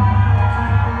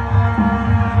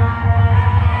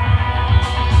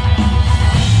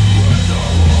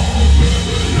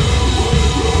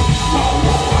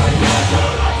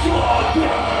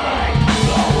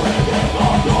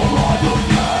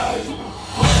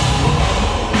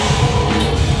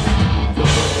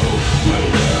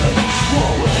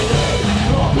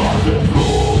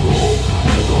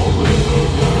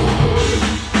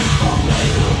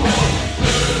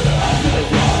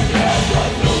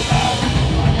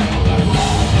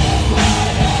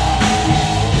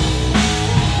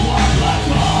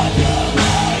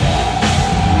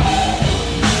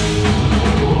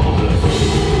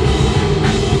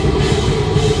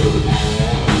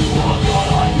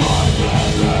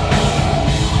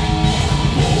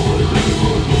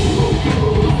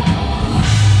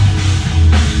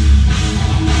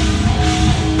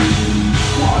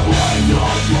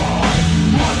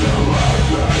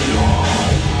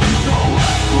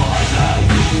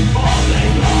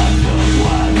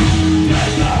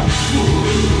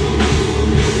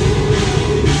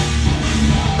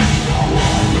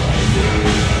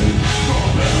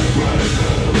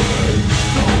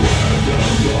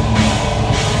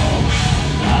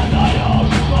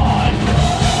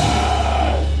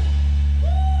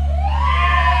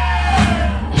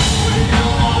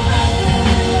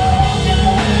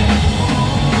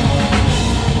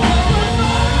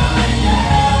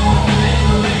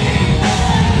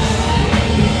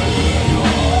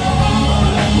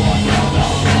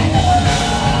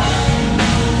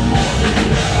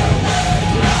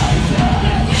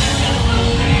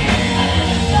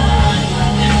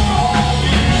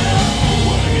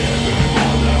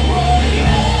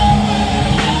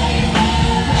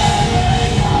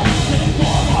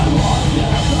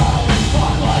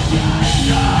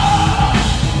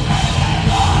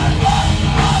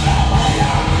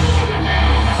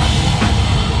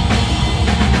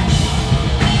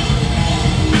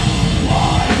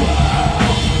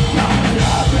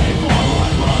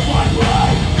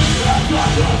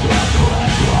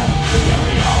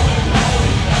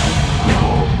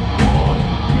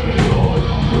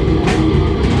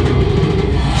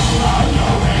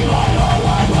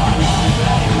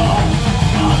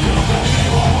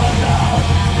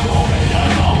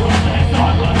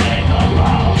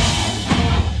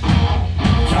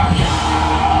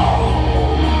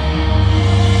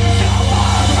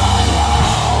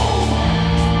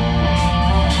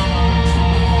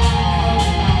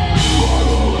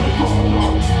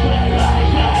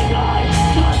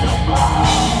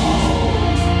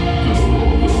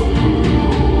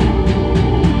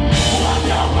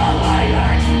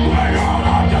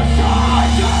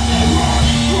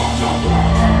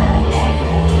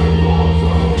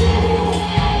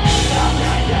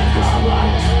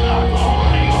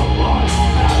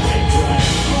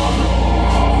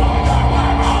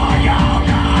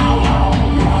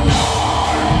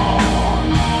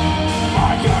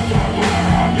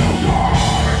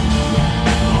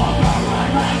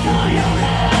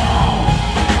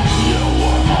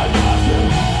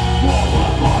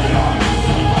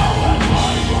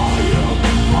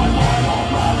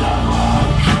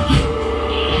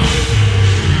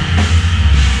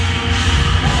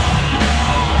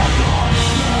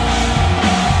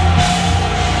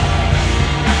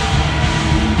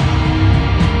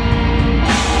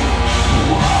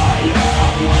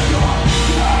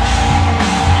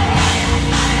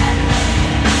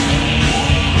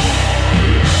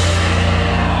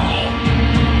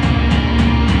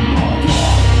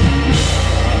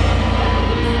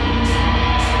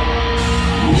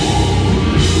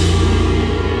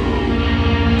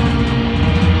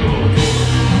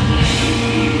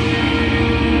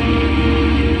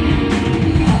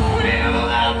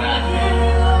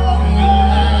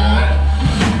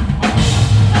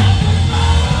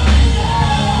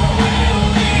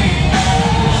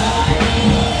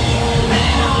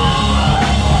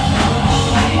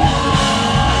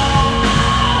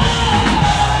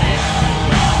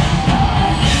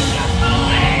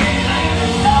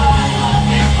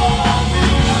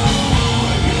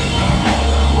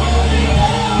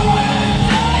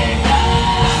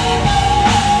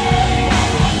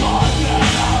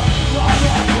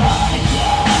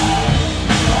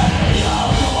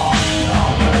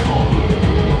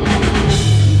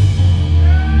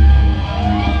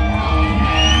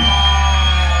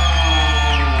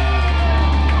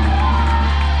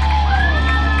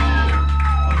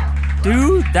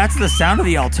 the sound of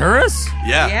the Alturas?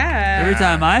 Yeah. Yeah. Every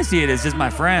time I see it, it's just my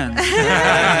friends.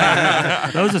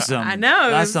 Those are some. I know,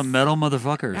 it That's was- some metal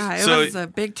motherfuckers. Yeah, it So- was a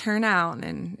big turnout,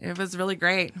 and it was really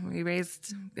great. We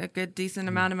raised a good, decent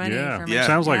amount of money. Yeah. for Yeah.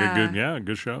 Sounds like yeah. a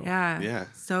good show. Yeah. Yeah.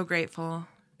 So grateful.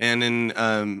 And then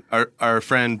our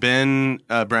friend Ben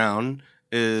Brown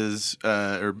is,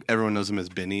 or everyone knows him as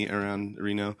Benny around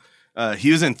Reno.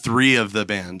 He was in 3 of the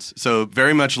bands, so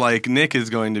very much like Nick is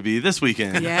going to be this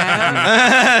weekend.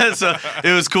 Yeah. So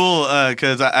it was cool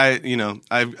because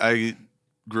I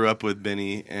grew up with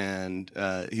Benny, and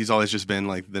he's always just been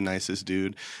like the nicest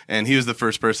dude. And he was the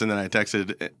first person that I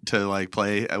texted to like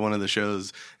play at one of the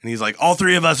shows, and he's like, "All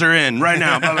 3 of us are in right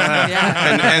now." Blah, blah, blah.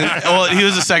 And well, he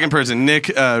was the second person. Nick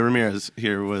Ramirez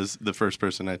here was the first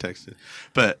person I texted,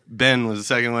 but Ben was the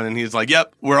second one, and he's like,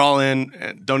 "Yep, we're all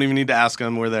in. Don't even need to ask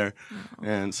him. We're there."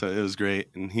 And so it was great,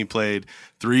 and he played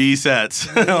 3 sets.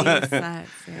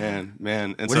 And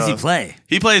man, and What does he play?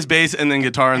 He plays bass and then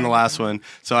guitar in the last one.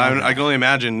 So I can only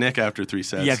imagine Nick after 3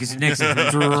 sets. Yeah, because Nick's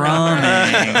drumming.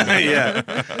 Yeah.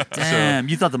 Damn,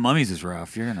 you thought the Mummies was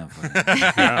rough. You're gonna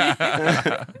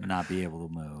fucking not be able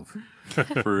to move.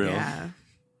 For real. Yeah.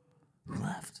 Who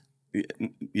left?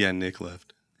 Yeah, Nick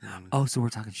left. Oh, so we're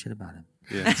talking shit about him.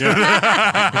 Yeah.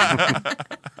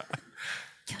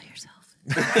 Kill yourself.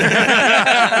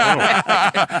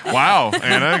 Wow,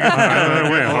 Anna.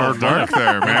 Wait, Hard dark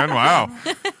there, man. Wow.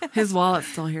 His wallet's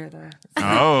still here, though.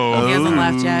 Oh. He hasn't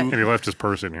left yet. And he left his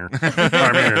purse in here.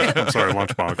 I'm sorry,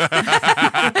 lunchbox.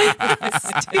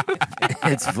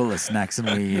 It's full of snacks and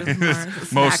weed.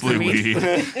 Mostly weed.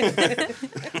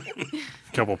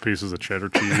 Couple pieces of cheddar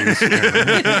cheese.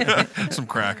 Some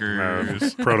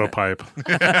crackers. Prototype.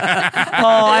 Oh,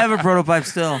 I have a prototype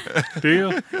still. Do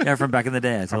you? Yeah, from back in the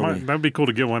day. I totally. That'd be cool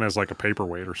to get one as like a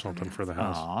paperweight or something for the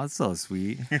house. Oh, that's so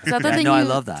sweet. Is that the Yeah, thing no, you I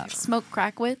love that. smoke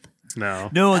crack with? No.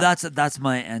 No, that's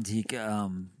my antique.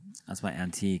 That's my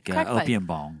antique Crack pipe. opium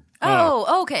bong.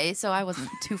 Oh, okay. So I wasn't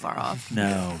too far off.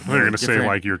 No, They're going to say different.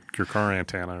 like your car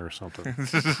antenna or something.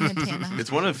 Antenna.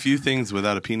 It's one of few things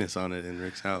without a penis on it in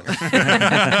Rick's house.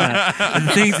 And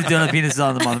the things that don't have penises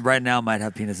on them right now might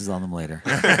have penises on them later.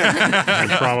 And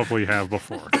probably have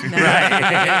before. It's-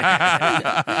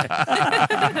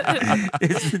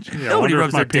 Yeah, I nobody wonder if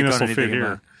rubs my their dick penis on will fit anything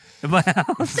here. in my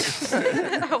house.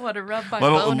 I want to rub my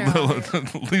boner on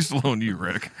it. At least alone you,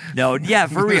 Rick. No, yeah,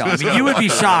 for real. I mean, you would be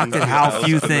shocked at how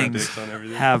few Put our things dicks on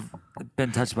everything. have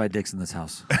been touched by dicks in this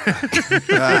house. We were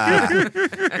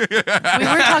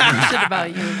talking shit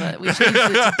about you, but we changed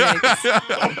it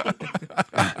to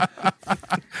dicks.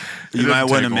 You might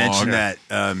want to take mention long. that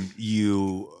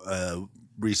you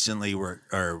recently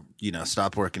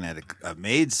stopped working at a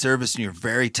maid service, and you're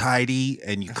very tidy,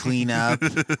 and you clean up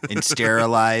and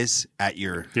sterilize at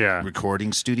your Yeah.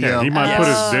 recording studio. Yeah, he might put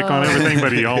his dick on everything,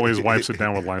 but he always wipes it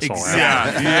down with Lysol.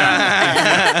 after.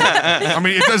 Yeah. I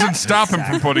mean, it doesn't stop him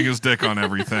from putting his dick on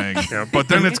everything, but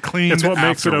then it's clean. It's what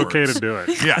makes it okay afterwards. to do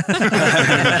it. Yeah.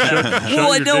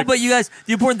 Well, your no, dick. but you guys,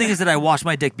 the important thing is that I wash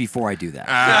my dick before I do that.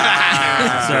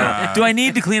 So, do I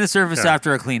need to clean a surface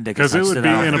after a clean dick? Because it would be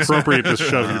inappropropriate to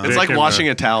shove your dick It's like in washing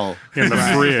the, a towel. in the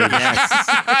fridge.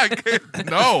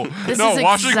 No, This no, is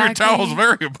washing your exactly- towel is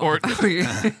very important.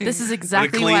 This is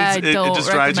exactly cleans- why I it don't just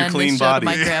drives your recommend clean this show body.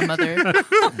 to my grandmother.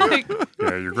 Like,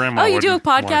 Yeah, your grandma. oh, you do a wouldn't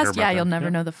wanna hear podcast? about Yeah, that. you'll never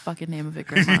know the fucking name of it,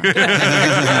 Grandma.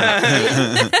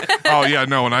 Oh yeah,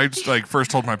 no. When I like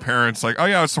first told my parents, like, oh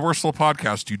yeah, it's the worst little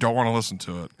podcast. You don't want to listen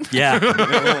to it. Yeah.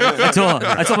 I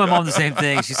told my mom the same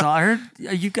thing. She saw, I heard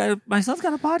my son's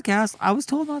got a podcast. I was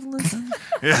told not to listen.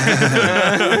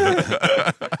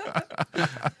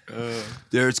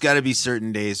 There's got to be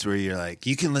certain days where you're like,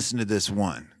 you can listen to this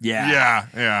one. Yeah.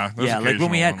 Yeah. Those Yeah, like when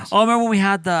we had. occasional ones. Oh, remember when we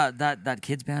had that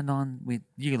kids band on?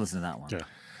 You can listen to that one. Yeah.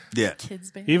 Yeah.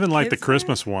 Kids band. Even like the Kids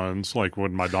Christmas ones, like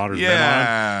when my daughter's Yeah.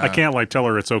 been on, I can't like tell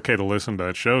her it's okay to listen to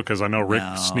that show because I know Rick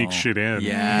No. sneaks shit in.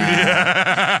 Yeah.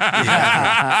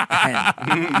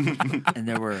 And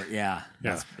there were,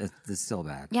 it's still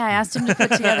bad. Yeah, I asked him to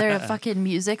put together a fucking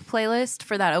music playlist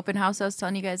for that open house I was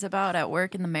telling you guys about at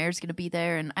work, and the mayor's gonna be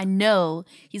there, and I know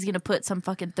he's gonna put some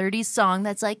fucking 30s song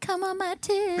that's like, "Come on, my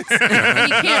tits," and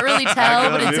you can't really tell,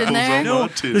 but it's in there.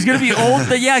 There's gonna be old.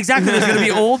 Yeah, exactly. There's gonna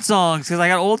be old songs because I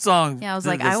got old songs. Yeah, I was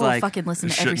like, that's I will fucking listen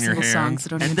to shit every in your single song, hand. so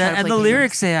don't even And, try to and play the games.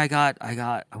 lyrics say, I got.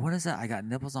 What is that? I got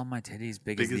nipples on my titties,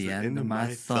 big as the end of my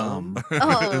thumb.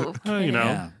 Oh, Well, you know,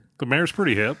 Yeah. the mayor's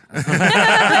pretty hip.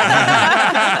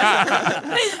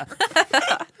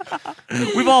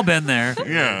 We've all been there.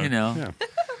 Yeah. You know. Yeah.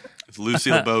 It's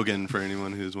Lucille Bogan for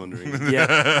anyone who's wondering.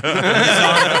 Yeah.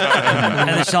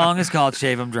 And the song is called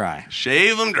 "Shave 'Em Dry."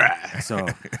 Shave 'em dry. So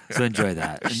enjoy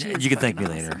that. And you can thank me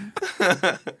later.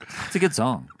 It's a good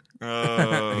song.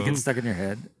 It gets stuck in your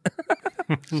head.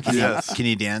 Yes. Can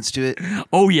you dance to it?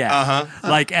 Oh yeah. Uh-huh.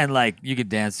 Like you could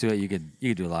dance to it. You could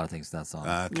do a lot of things to that song.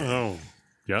 Oh,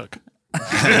 yuck.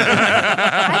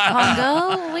 Hi,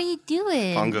 Pongo. What are you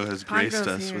doing? Pongo has graced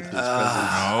Pongo's us here. with his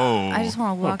presence. I just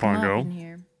want to walk him Pongo. up in here.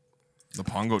 The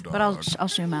Pongo dog. But I'll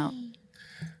shoot him out.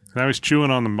 Now he's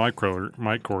chewing on the mic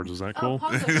cords. Is that cool?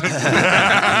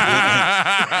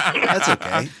 That's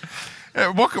okay.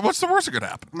 What's the worst that could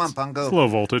happen? Come on, Pongo. It's low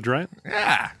voltage, right?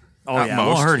 Yeah. Oh Not yeah,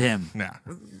 most. won't hurt him. Nah.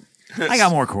 I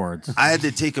got more chords. I had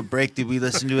to take a break. Did we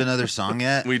listen to another song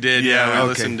yet? We did, we okay.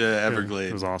 listened to It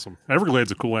Everglades. was awesome.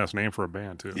 Everglades a cool ass name for a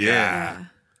band too. Yeah.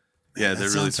 Yeah, That they're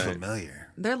really sounds tight. familiar.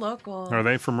 They're local. Are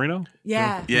they from Reno?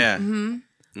 Yeah. Yeah.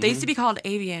 They used to be called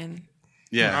Avian.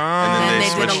 Yeah. And And then they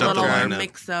they did a switched up the little lineup.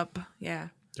 mix up. Yeah.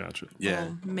 Gotcha. Yeah.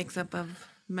 Little mix up of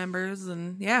members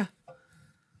and yeah.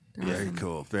 Very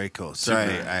cool. Very cool.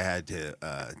 Sorry, I had to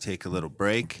take a little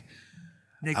break.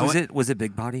 Nick, I was it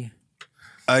Big Body?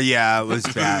 Yeah, it was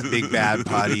bad. Big bad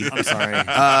potty. I'm sorry.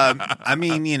 I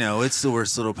mean, it's the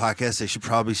worst little podcast. I should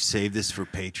probably save this for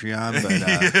Patreon, but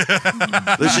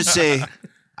let's just say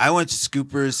I went to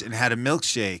Scoopers and had a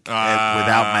milkshake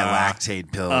without my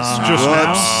lactate pills. Just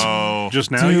Whoops. Oh.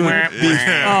 Just now.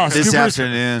 This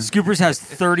afternoon. Scoopers has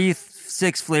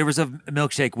 36 flavors of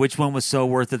milkshake. Which one was so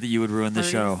worth it that you would ruin the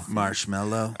show?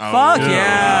 Marshmallow. Fuck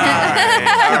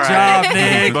yeah! Good job,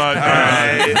 Nick. But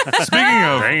speaking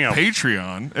of Damn.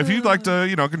 Patreon, if you'd like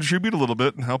to, contribute a little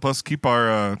bit and help us keep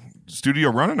our studio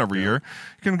running every year,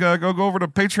 you can go over to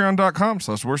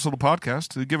patreon.com/worst little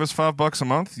podcast. You give us $5 a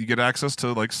month. You get access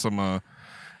to like some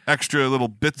extra little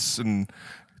bits and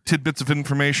tidbits of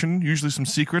information, usually some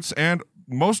secrets, and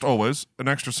most always an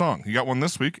extra song. You got one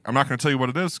this week. I'm not going to tell you what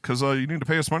it is because you need to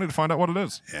pay us money to find out what it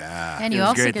is. Yeah. And you was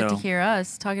also great, get to though. hear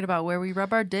us talking about where we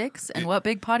rub our dicks and what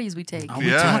big potties we take. We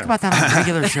talk about that on a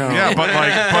regular show. Yeah, but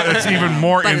it's even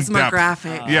more But in it's more depth.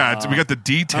 graphic. Yeah, we got the I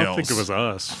details. don't think it was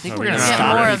us. I think we're gonna Get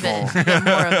stop more of people. it. Get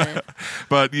more of it.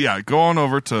 But yeah, go on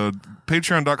over to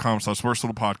patreon.com/worst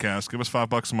little podcast. Give us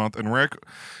 $5 a month. And Rick,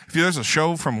 if there's a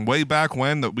show from way back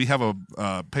when that we have a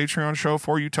Patreon show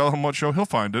for, you tell him what show, he'll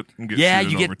find it and get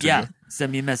shooted over to you.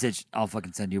 Send me a message. I'll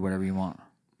fucking send you whatever you want.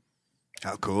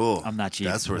 How cool. I'm not cheap.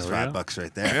 That's worth Hell yeah. $5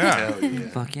 right there. Yeah.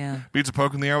 Fuck yeah. Beats a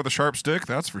poke in the eye with a sharp stick,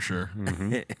 that's for sure.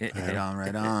 Right on,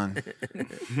 right on.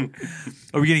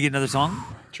 Are we gonna get another song?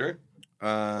 Sure.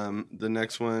 The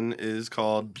next one is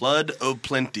called Blood O'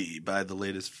 Plenty by The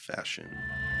Latest Fashion.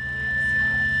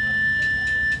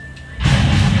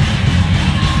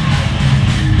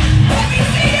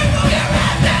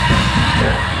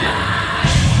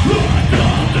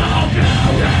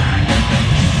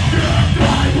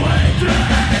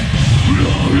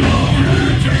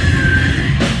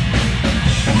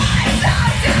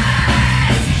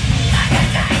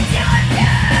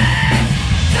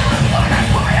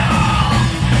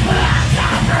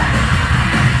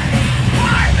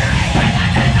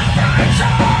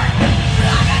 Show!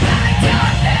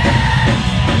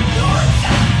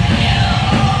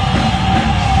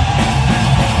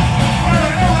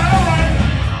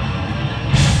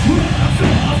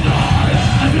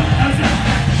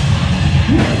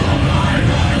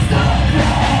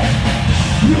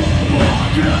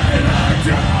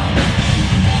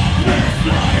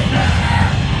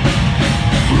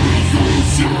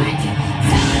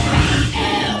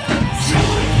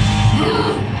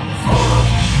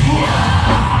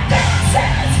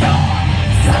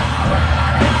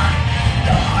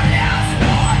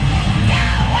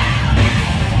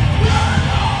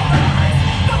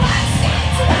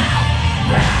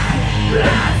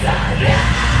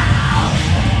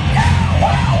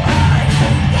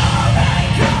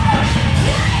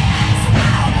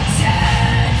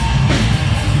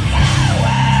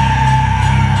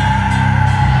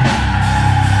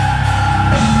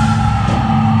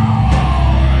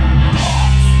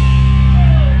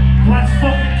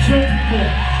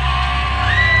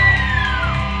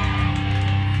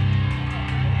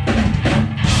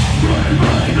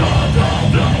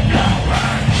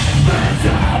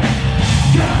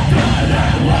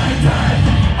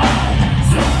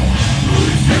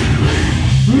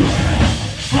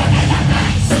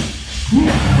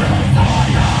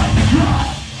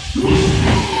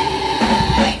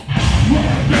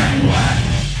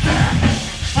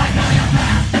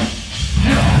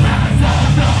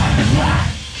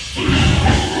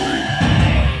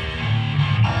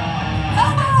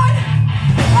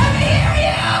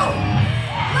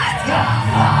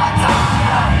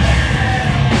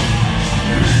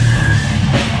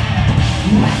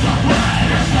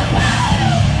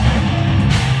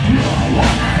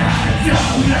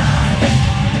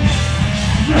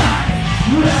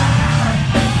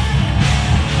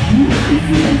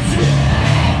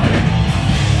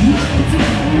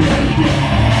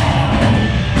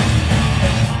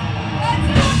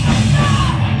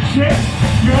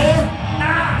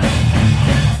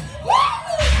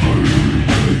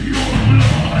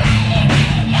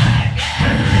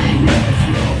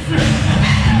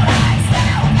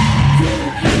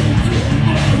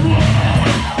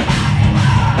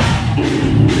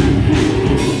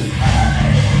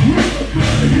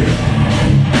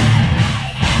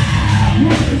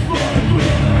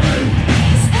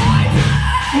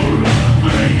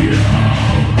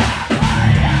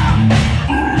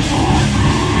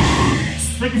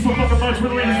 Thank you so fucking much. We're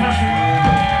the latest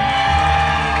passion.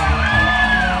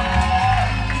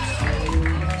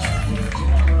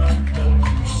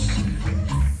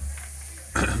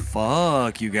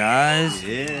 Fuck you guys.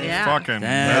 Yeah. Fucking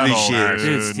Damn. metal, shit.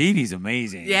 Dude, Stevie's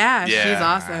amazing. Yeah, Yeah. she's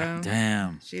awesome.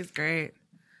 Damn. She's great.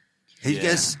 Hey, you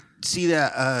guys see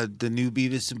that the new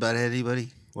Beavis and Butthead? Anybody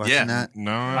watching Yeah. that?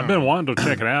 No. I've been wanting to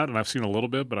check it out, and I've seen a little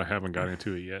bit, but I haven't got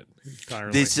into it yet.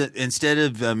 Entirely. They said instead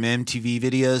of MTV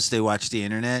videos, they watch the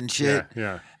internet and shit.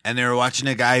 yeah. And they were watching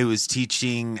a guy who was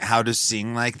teaching how to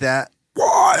sing like that.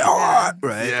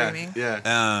 Right? Yeah, Screaming.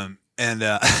 yeah. And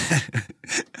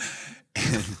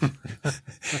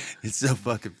it's so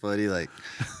fucking funny. Like,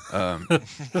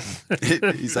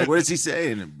 he's like, "What is he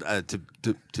saying to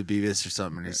Beavis or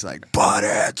something?" And he's like, "But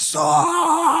it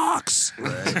sucks."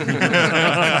 Right?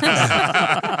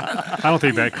 I don't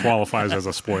think that qualifies as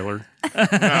a spoiler. I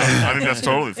think that's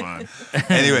totally fine.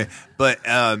 Anyway, but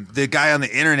the guy on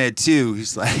the internet too,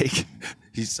 he's like,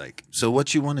 so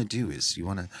what you want to do is you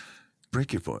want to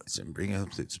break your voice and bring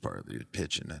up this part of your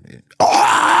pitch, and then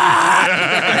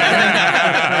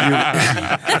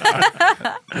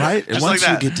right. And Just once like you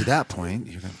that. get to that point,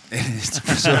 you're gonna, it's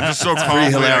Just so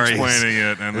calmly hilarious. explaining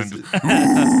it, and then just,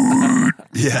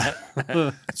 yeah.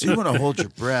 So you want to hold your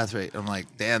breath, right? I'm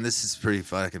like, damn, this is pretty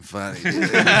fucking funny.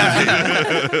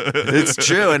 It's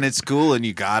true and it's cool, and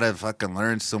you gotta fucking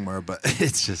learn somewhere. But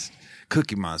it's just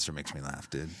Cookie Monster makes me laugh,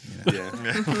 dude. You know?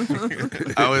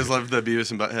 Yeah. I always loved the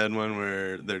Beavis and Butthead one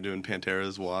where they're doing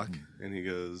Pantera's walk, and he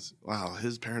goes, "Wow,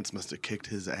 his parents must have kicked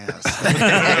his ass."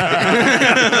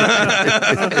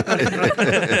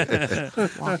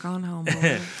 Walk on home,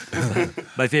 boy.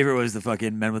 My favorite was the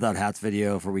fucking Men Without Hats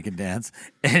video for We Can Dance.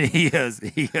 And he goes,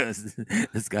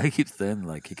 this guy keeps saying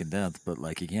like he can dance, but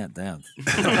like he can't dance.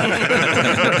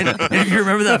 And if you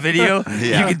remember that video,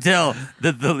 Yeah. you can tell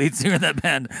that the lead singer of that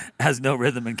band has no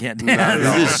rhythm and can't dance.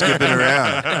 He's just skipping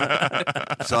around.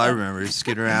 That's all I remember. He's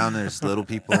skipping around. There's little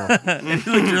people. And he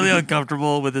looked really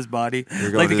uncomfortable with his body.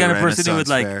 going Like the to kind the of person who would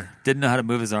like Renaissance Fair. didn't know how to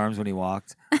move his arms when he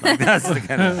walked. Like that's the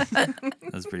kind of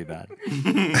that was pretty bad.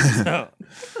 So,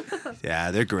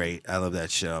 Yeah, they're great. I love that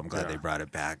show. I'm glad they brought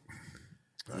it back.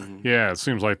 Yeah, it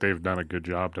seems like they've done a good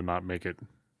job to not make it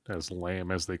as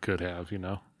lame as they could have, you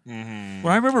know?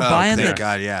 well, I remember buying Thank the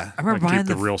God, yeah. I remember Like, buying keep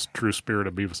the the real true spirit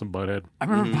of Beavis and Butthead. I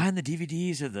remember buying the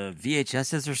DVDs or the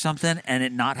VHSs or something, and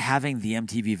it not having the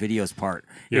MTV videos part.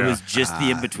 It Yeah. was just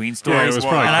the in between Yeah, stories, it was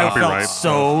probably and I copyright. felt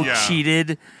so Yeah.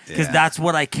 cheated because Yeah. that's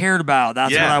what I cared about.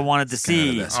 That's Yeah. what I wanted to kinda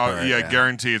the see. best. oh Part, yeah, yeah.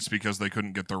 guarantee it's because they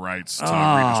couldn't get the rights to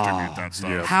Oh. redistribute that stuff.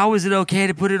 Yeah. How is it okay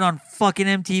to put it on fucking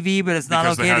MTV, but it's not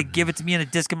Because they okay to had- give it to me in a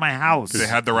disc in my house? They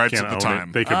had the rights Can't at the own it.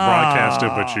 time. They could broadcast it,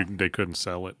 but they couldn't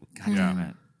sell it. God damn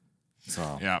it.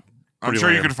 So Yeah. I'm Pretty sure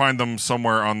you lame. could find them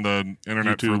somewhere on the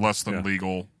internet for YouTube, less than yeah.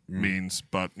 legal means,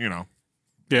 but you know.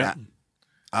 Yeah.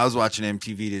 I was watching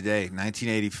MTV today.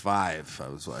 1985. I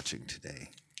was watching today.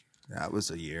 That was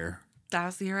a year. That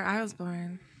was the year I was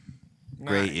born.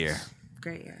 Great year.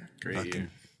 Great year. Great year.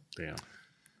 Damn.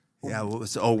 Yeah, what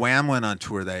was Wham went on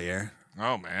tour that year.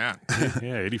 Oh man.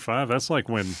 Yeah, 85. That's like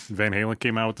when Van Halen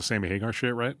came out with the Sammy Hagar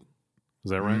shit, right?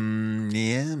 Is that right?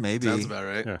 Yeah, maybe. Sounds about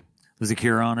right. Yeah. was the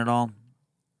Cure on at all?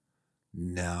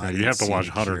 No, Yeah, I you didn't have to see watch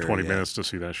The 120 Cure yet. minutes to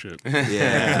see that shit.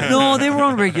 Yeah. No, they were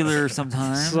on regular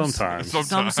sometimes. Sometimes. Some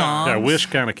songs. Yeah, Wish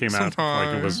kind of came out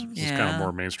like it was kind Yeah. of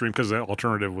more mainstream because the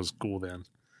alternative was cool then.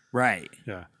 Right.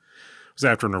 Yeah. It was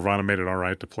after Nirvana made it all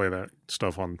right to play that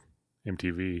stuff on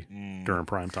MTV during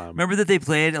prime time. Remember that they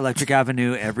played Electric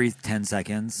Avenue every 10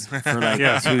 seconds for like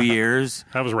Yeah. 2 years?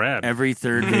 That was rad. Every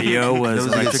third video was That was a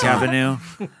good Electric song. Avenue.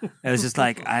 It was just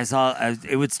like,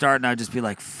 it would start and I'd just be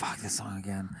like, fuck this song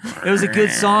again. It was a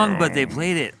good song, but they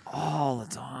played it all the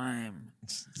time. I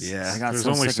Yeah. got There's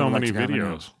so only sick so of many Electric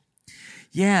Avenue. videos.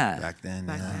 Yeah. Back then,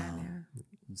 Back yeah. then,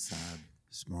 It's sad.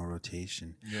 It's more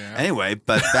rotation. Yeah. Anyway,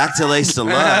 but back to Laced to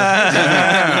Love.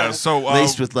 Yeah, so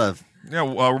Laced with Love. yeah,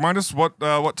 remind us what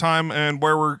time and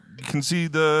where we can see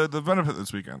the benefit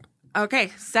this weekend.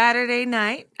 Okay, Saturday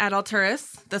night at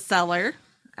Alturas, The Cellar.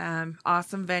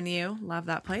 Awesome venue. Love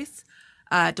that place.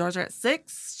 Doors are at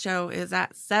 6. Show is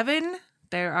at 7.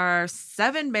 There are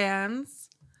 7 bands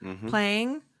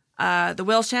playing. The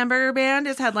Will Schamberger Band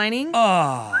is headlining.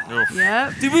 Oh.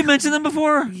 Yep. Did we mention them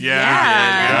before?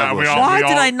 Yeah. Why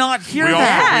did I not hear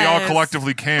that? We all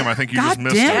collectively came. I think you just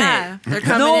missed damn it. Yeah. They're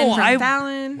coming in from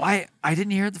Fallon. I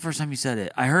didn't hear it the first time you said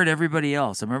it. I heard everybody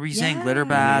else. I remember you saying Glitter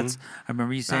Bats. I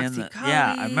remember you saying Roxy that. Collie,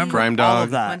 Yeah, I remember Grime all Dog.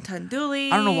 of that. One Ton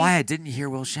Dooley. I don't know why I didn't hear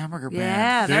Will Schamberger Band.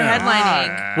 Yeah, they're Yeah.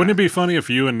 headlining. Wouldn't it be funny if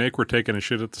you and Nick were taking a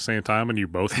shit at the same time and you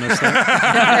both missed that?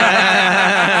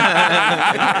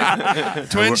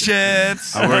 Twin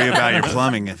shits. I worry about your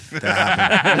plumbing if that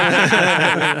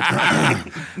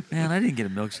happened. Man, I didn't get a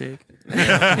milkshake.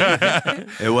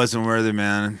 It wasn't worth it,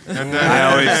 man. And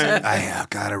I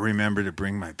gotta remember to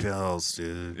bring my pills,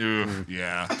 dude.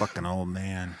 yeah. Fucking old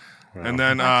man. And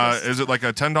then is it like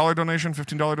a $10 donation,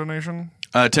 $15 donation?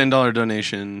 $10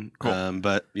 donation. Cool.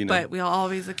 But you know, But we'll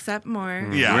always accept more.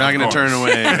 Yeah, we're not going to turn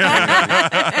away.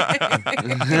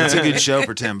 It's a good show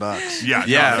for $10. Yeah,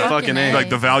 Yeah, no, fucking A. like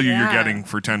the value you're Yeah. getting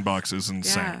for $10 is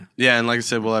insane. Yeah. Yeah, and like I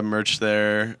said, we'll have merch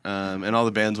there, and all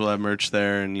the bands will have merch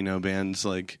there, and bands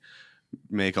like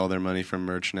make all their money from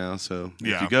merch now. So if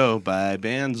Yeah. you go, buy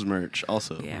bands merch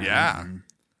also. Yeah. Yeah.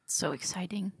 So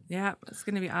exciting. Yeah, it's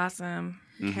going to be awesome.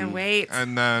 Can't wait.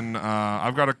 And then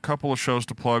I've got a couple of shows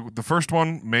to plug. The first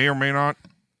one may or may not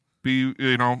be,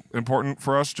 important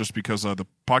for us just because the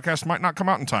podcast might not come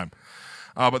out in time.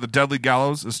 But the Deadly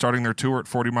Gallows is starting their tour at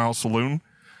 40 Mile Saloon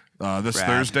this Rad.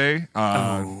 Thursday,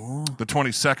 the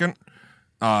 22nd.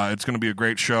 It's going to be a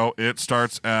great show. It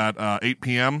starts at 8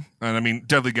 p.m. And I mean,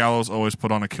 Deadly Gallows always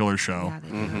put on a killer show. Yeah,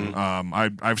 they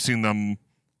do. I've seen them,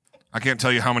 I can't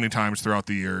tell you how many times throughout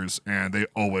the years, and they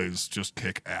always just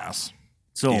kick ass.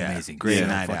 So Yeah, amazing. great Yeah,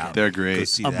 night fucking out. They're Go great.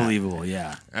 see that. Unbelievable,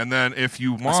 yeah. And then if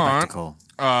you A want, spectacle.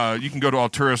 you can go to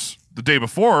Alturas the day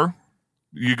before.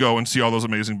 You go and see all those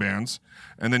amazing bands,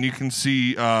 and then you can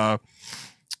see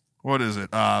what is it?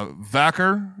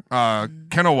 Vacker,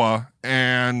 Kenowa,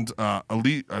 and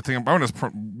Elite. I think I'm going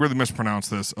to really mispronounce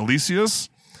this. Alicius.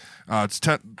 It's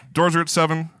doors are at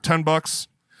 $7, $10.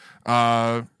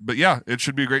 But yeah, it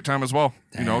should be a great time as well.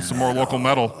 Some more local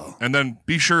metal, and then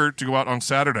be sure to go out on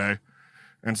Saturday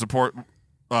and support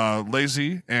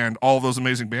Lacie, and all those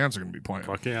amazing bands are going to be playing.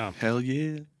 Fuck yeah. Hell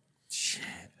yeah.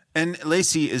 And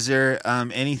Lacie, is there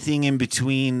anything in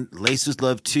between Lace with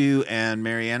Love 2 and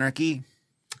Merry Anarchy?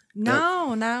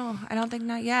 No, I don't think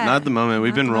not yet. Not at the moment.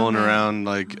 We've Not been at the rolling moment. around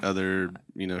like other,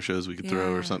 shows we could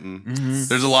throw or Yeah. something.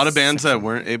 There's a lot of bands that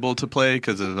weren't able to play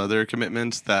because of other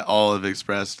commitments that all have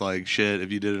expressed like, shit,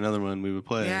 if you did another one, we would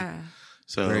play. Yeah.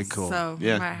 So Very cool. So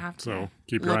Yeah. we might have to So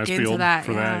keep your look eyes into peeled that,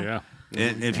 for that. Yeah.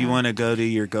 And if you want to go to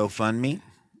your GoFundMe,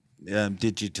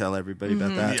 did you tell everybody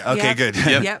about that? Mm-hmm. Okay, Yep. good.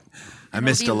 Yep. I It'll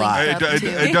missed be a lot. linked up, too.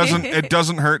 It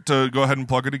doesn't hurt to go ahead and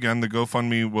plug it again. The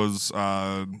GoFundMe was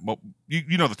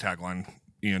you know the tagline,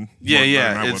 Ian. Yeah, More than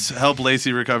yeah. I would. It's help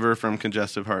Lacie recover from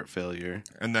congestive heart failure.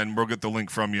 And then we'll get the link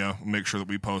from you. Make sure that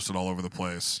we post it all over the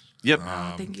place. Yep.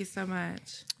 Thank you so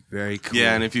much. Very cool.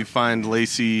 Yeah, and if you find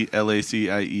Lacie,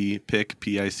 Lacie, Pick,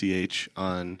 Pich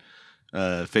on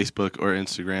Facebook or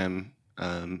Instagram,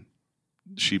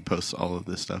 she posts all of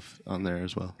this stuff on there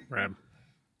as well. Rad.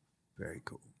 Very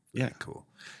cool. Yeah. Cool.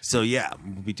 So yeah,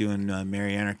 we'll be doing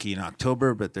Merry Anarchy in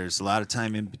October, but there's a lot of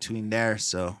time in between there,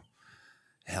 so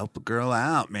help a girl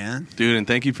out, man. Dude, and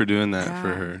thank you for doing that Yeah,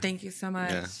 for her. Thank you so much.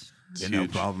 Yeah. It's No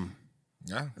huge. problem.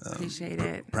 Yeah. Appreciate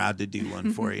it. Proud to do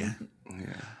one for you.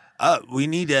 We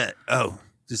need to.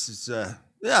 This is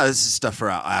stuff for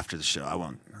after the show. I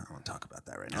won't talk about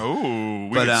that right now. Oh,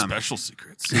 we But, get special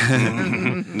secrets.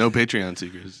 No Patreon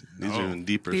secrets. These are even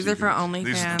deeper. These are for secrets.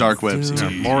 These OnlyFans. Dark web Dude.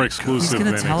 secrets. More He's exclusive going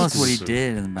to than tell us what he exclusive.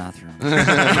 did in the bathroom.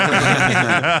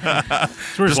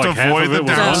 So it's Just like half avoid of the it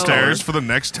was downstairs uncolored. for the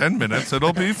next 10 minutes.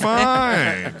 It'll be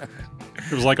fine.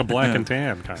 It was like a black and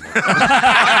tan kind of. It was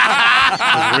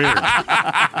weird.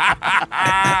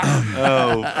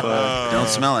 Oh, fuck. Don't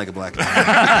smell like a black man.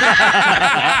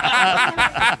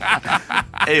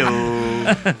 Ayo.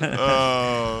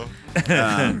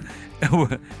 And we're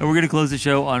going to close the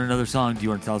show on another song. Do you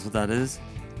want to tell us what that is?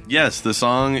 Yes, the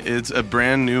song, it's a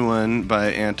brand new one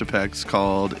by Antipex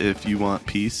called If You Want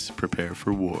Peace, Prepare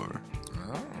for War.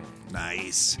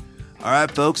 Nice. All right,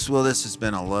 folks. Well, this has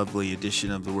been a lovely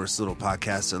edition of the Worst Little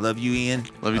Podcast. I love you, Ian.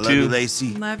 Love you I too. love you,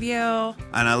 Lacie. Love you. And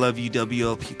I love you,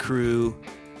 WLP crew.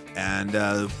 And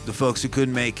the folks who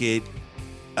couldn't make it,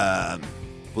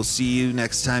 we'll see you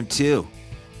next time, too.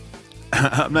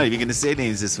 I'm not even going to say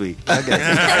names this week. Okay.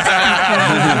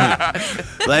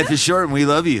 Life is short, and we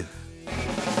love you.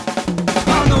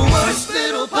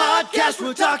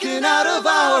 we're talking out of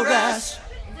our ass.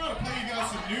 I'm gonna play you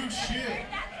guys some new shit.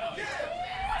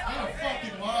 Kind of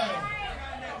fucking wild.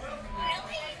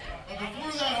 But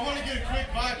before that, I want to get a quick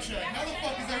vibe check. How the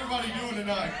fuck is everybody doing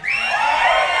tonight?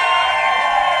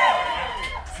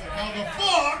 So how the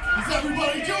fuck is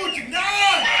everybody doing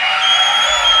tonight?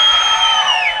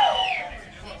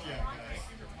 Fuck yeah, guys.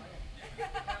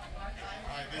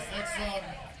 Alright, this next song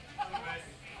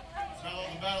is about all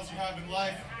the battles you have in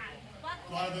life.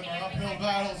 A lot of them are uphill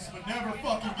battles, but never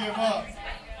fucking give up.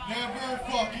 Never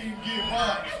fucking give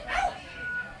up.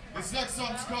 This next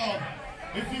song's called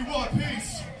If You Want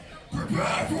Peace,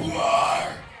 Prepare for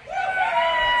War!